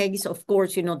our case, of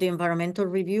course, the environmental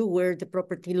review, where the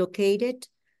property located.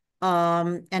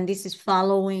 And this is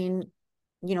following,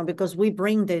 because we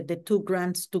bring the two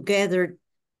grants together,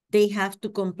 they have to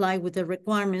comply with the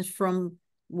requirements from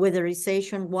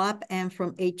Weatherization WAP and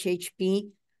from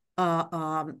HHP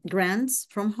grants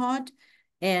from HUD.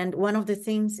 And one of the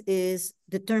things is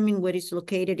determine where it's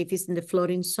located, if it's in the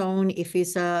flooding zone, if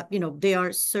it's there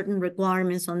are certain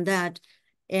requirements on that.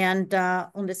 And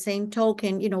on the same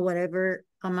token, whatever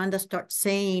Amanda starts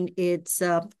saying, it's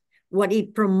what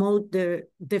it promote the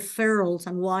deferrals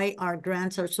and why our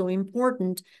grants are so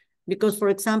important. Because, for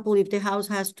example, if the house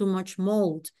has too much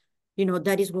mold,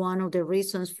 that is one of the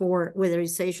reasons for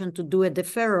weatherization to do a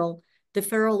deferral.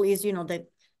 Deferral is, that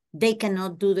they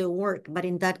cannot do the work. But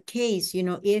in that case,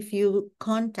 if you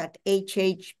contact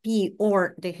HHP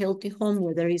or the Healthy Home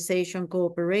Weatherization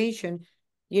Cooperation,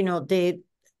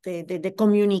 the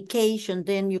communication,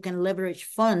 then you can leverage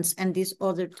funds, and these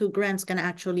other two grants can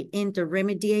actually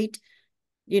intermediate,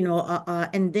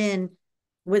 and then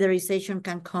weatherization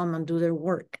can come and do their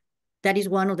work. That is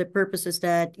one of the purposes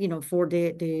that, for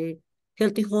the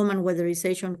Healthy Home and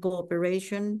Weatherization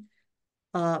Cooperation,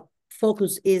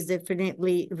 focus is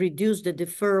definitely reduce the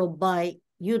deferral by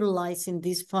utilizing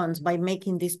these funds, by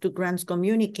making these two grants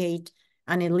communicate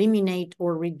and eliminate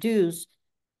or reduce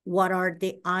what are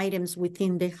the items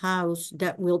within the house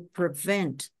that will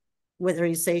prevent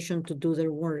weatherization to do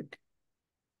their work.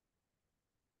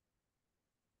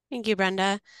 Thank you,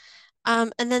 Brenda.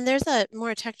 And then there's a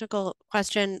more technical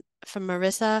question from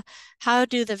Marissa. How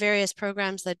do the various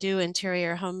programs that do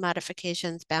interior home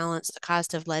modifications balance the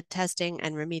cost of lead testing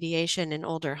and remediation in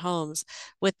older homes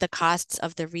with the costs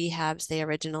of the rehabs they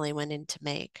originally went in to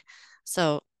make?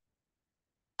 So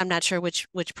I'm not sure which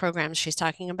programs she's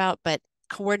talking about, but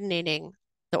coordinating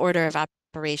the order of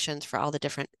operations for all the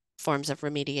different forms of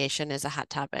remediation is a hot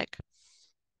topic.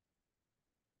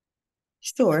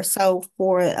 Sure. So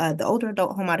for the older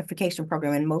adult home modification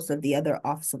program and most of the other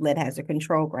Office of Lead Hazard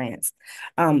Control grants,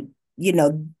 you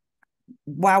know,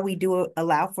 while we do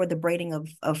allow for the braiding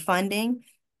of funding,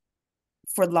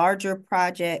 for larger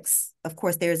projects, of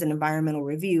course, there's an environmental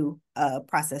review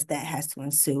process that has to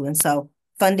ensue. And so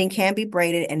funding can be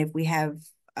braided. And if we have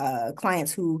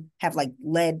clients who have like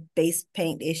lead-based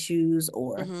paint issues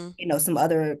or, some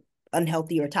other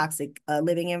unhealthy or toxic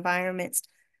living environments,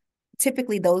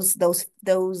 typically those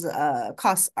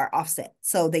costs are offset.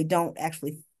 So they don't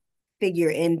actually figure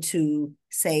into,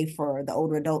 say, for the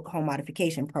older adult home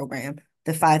modification program,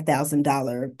 the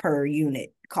 $5,000 per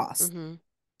unit cost.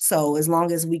 So as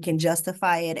long as we can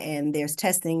justify it and there's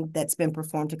testing that's been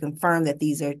performed to confirm that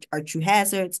these are true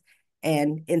hazards.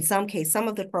 And in some case, some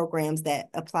of the programs that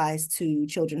applies to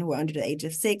children who are under the age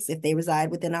of 6, if they reside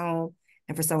within a home,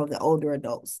 and for some of the older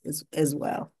adults as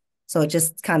well. So it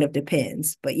just kind of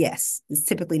depends. But yes, it's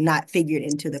typically not figured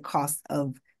into the cost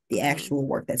of the actual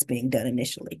work that's being done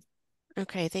initially.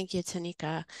 Okay, thank you,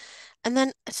 Tanika. And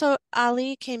then, so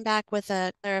Ali came back with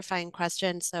a clarifying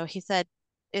question. So he said,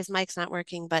 his mic's not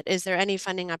working, but is there any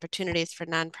funding opportunities for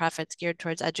nonprofits geared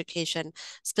towards education,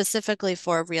 specifically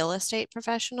for real estate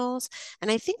professionals? And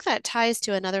I think that ties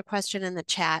to another question in the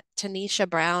chat. Tanisha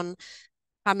Brown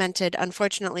commented,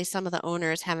 unfortunately, some of the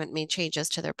owners haven't made changes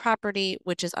to their property,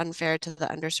 which is unfair to the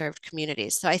underserved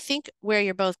communities. So I think where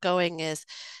you're both going is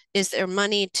there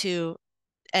money to,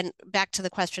 and back to the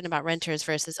question about renters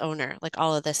versus owner, like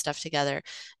all of this stuff together,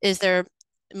 is there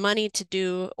money to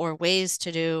do or ways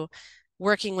to do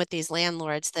working with these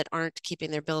landlords that aren't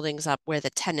keeping their buildings up where the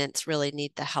tenants really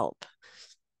need the help?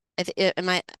 I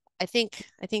think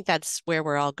that's where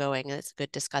we're all going. It's a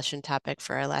good discussion topic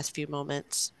for our last few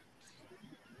moments.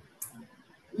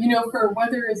 For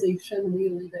weatherization, we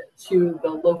leave it to the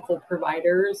local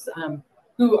providers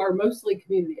who are mostly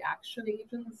community action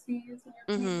agencies in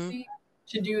your community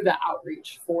to do the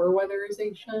outreach for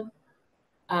weatherization.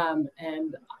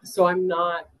 And so I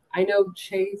know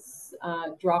Chase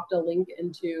dropped a link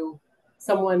into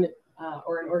someone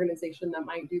or an organization that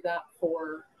might do that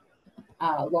for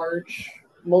large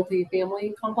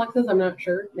multifamily complexes. I'm not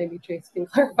sure. Maybe Chase can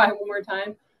clarify one more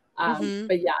time.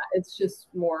 But yeah, it's just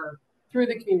more through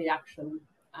the community action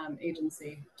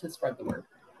agency to spread the word.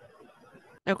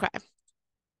 Okay.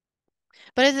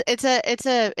 But it's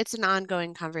an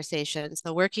ongoing conversation.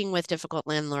 So working with difficult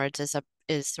landlords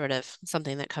is sort of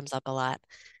something that comes up a lot.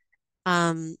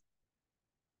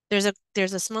 There's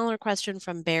a smaller question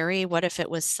from Barry. What if it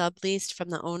was subleased from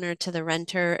the owner to the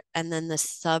renter and then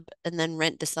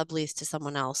rent the sublease to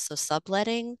someone else? So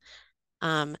subletting.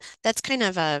 That's kind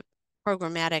of a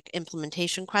programmatic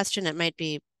implementation question. It might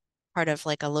be part of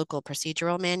like a local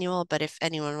procedural manual, but if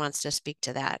anyone wants to speak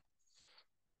to that.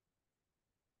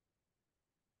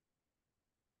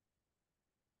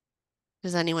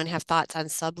 Does anyone have thoughts on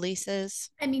subleases?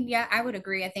 I mean, yeah, I would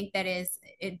agree. I think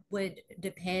it would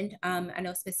depend. I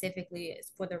know specifically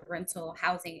for the rental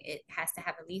housing, it has to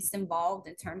have a lease involved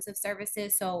in terms of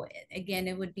services. So again,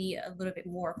 it would be a little bit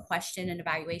more question and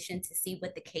evaluation to see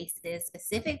what the case is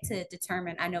specific to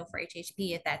determine. I know for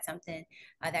HHP, if that's something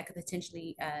that could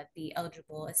potentially be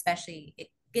eligible, especially it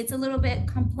gets a little bit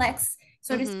complex,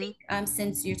 so to speak,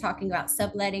 since you're talking about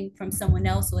subletting from someone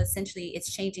else. So essentially it's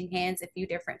changing hands a few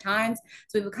different times.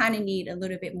 So we would kind of need a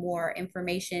little bit more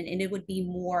information, and it would be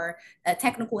more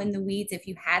technical in the weeds if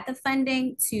you had the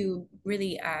funding to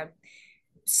really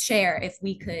share if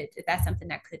that's something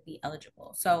that could be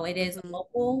eligible. So it is a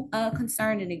local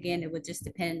concern. And again, it would just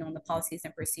depend on the policies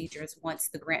and procedures once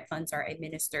the grant funds are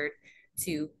administered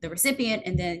to the recipient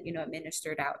and then,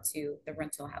 administered out to the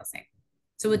rental housing.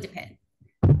 So it would depend.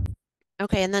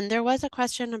 Okay, and then there was a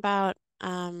question about,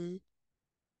 oh,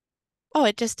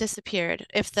 it just disappeared.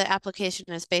 If the application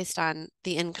is based on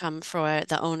the income for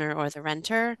the owner or the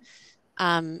renter,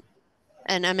 and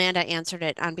Amanda answered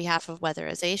it on behalf of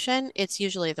weatherization, it's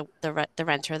usually the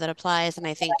renter that applies. And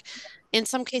I think in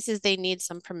some cases they need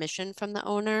some permission from the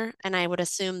owner. And I would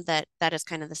assume that that is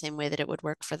kind of the same way that it would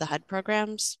work for the HUD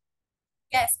programs.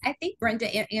 Yes, I think Brenda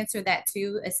answered that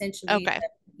too. Essentially, Okay.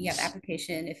 the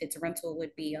application, if it's a rental,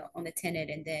 would be on the tenant,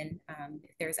 and then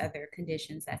if there's other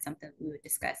conditions, that's something we would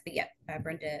discuss. But yeah,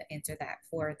 Brenda answered that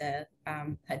for the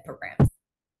HUD program.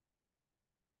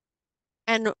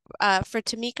 And for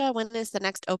Tamika, when is the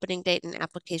next opening date and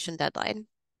application deadline?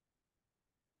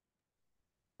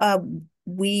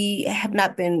 We have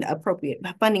not been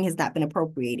funding has not been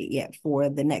appropriated yet for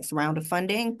the next round of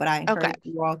funding, but I Okay. encourage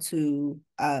you all to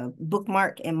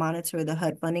bookmark and monitor the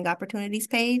HUD funding opportunities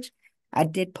page. I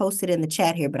did post it in the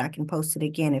chat here, but I can post it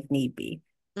again if need be.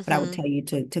 But I would tell you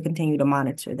to continue to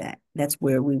monitor that. That's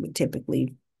where we would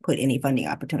typically put any funding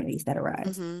opportunities that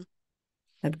arise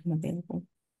that become available.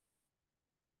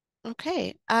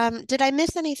 Okay. Did I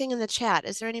miss anything in the chat?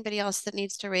 Is there anybody else that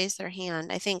needs to raise their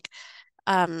hand? I think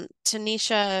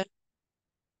Tanisha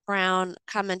Brown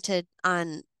commented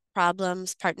on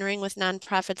problems partnering with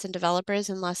nonprofits and developers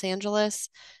in Los Angeles.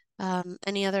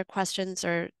 Any other questions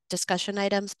or discussion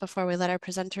items before we let our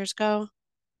presenters go?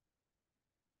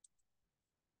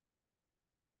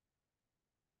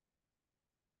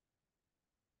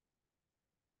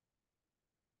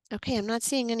 Okay, I'm not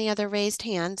seeing any other raised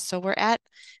hands, so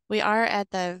we are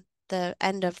at the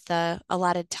end of the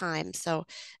allotted time. So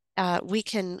we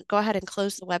can go ahead and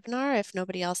close the webinar if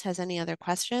nobody else has any other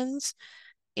questions.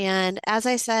 And as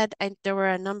I said, there were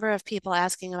a number of people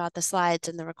asking about the slides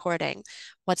and the recording.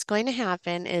 What's going to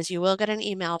happen is you will get an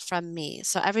email from me.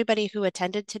 So everybody who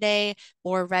attended today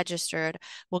or registered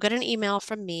will get an email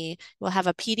from me. We'll have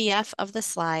a PDF of the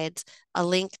slides, a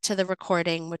link to the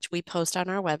recording, which we post on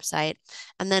our website.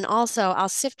 And then also I'll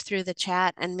sift through the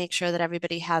chat and make sure that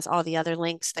everybody has all the other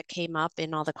links that came up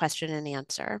in all the question and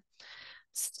answer.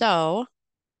 So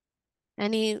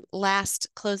any last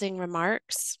closing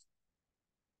remarks?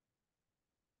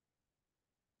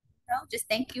 No, just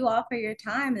thank you all for your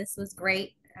time. This was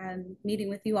great meeting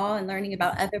with you all and learning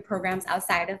about other programs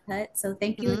outside of HUD. So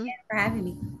thank you again for having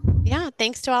me. Yeah,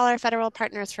 thanks to all our federal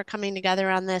partners for coming together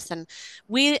on this. And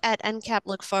we at NCAP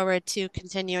look forward to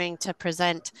continuing to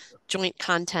present joint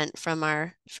content from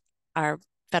our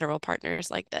federal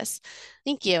partners like this.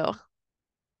 Thank you.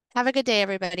 Have a good day,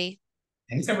 everybody.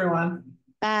 Thanks, everyone.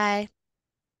 Bye.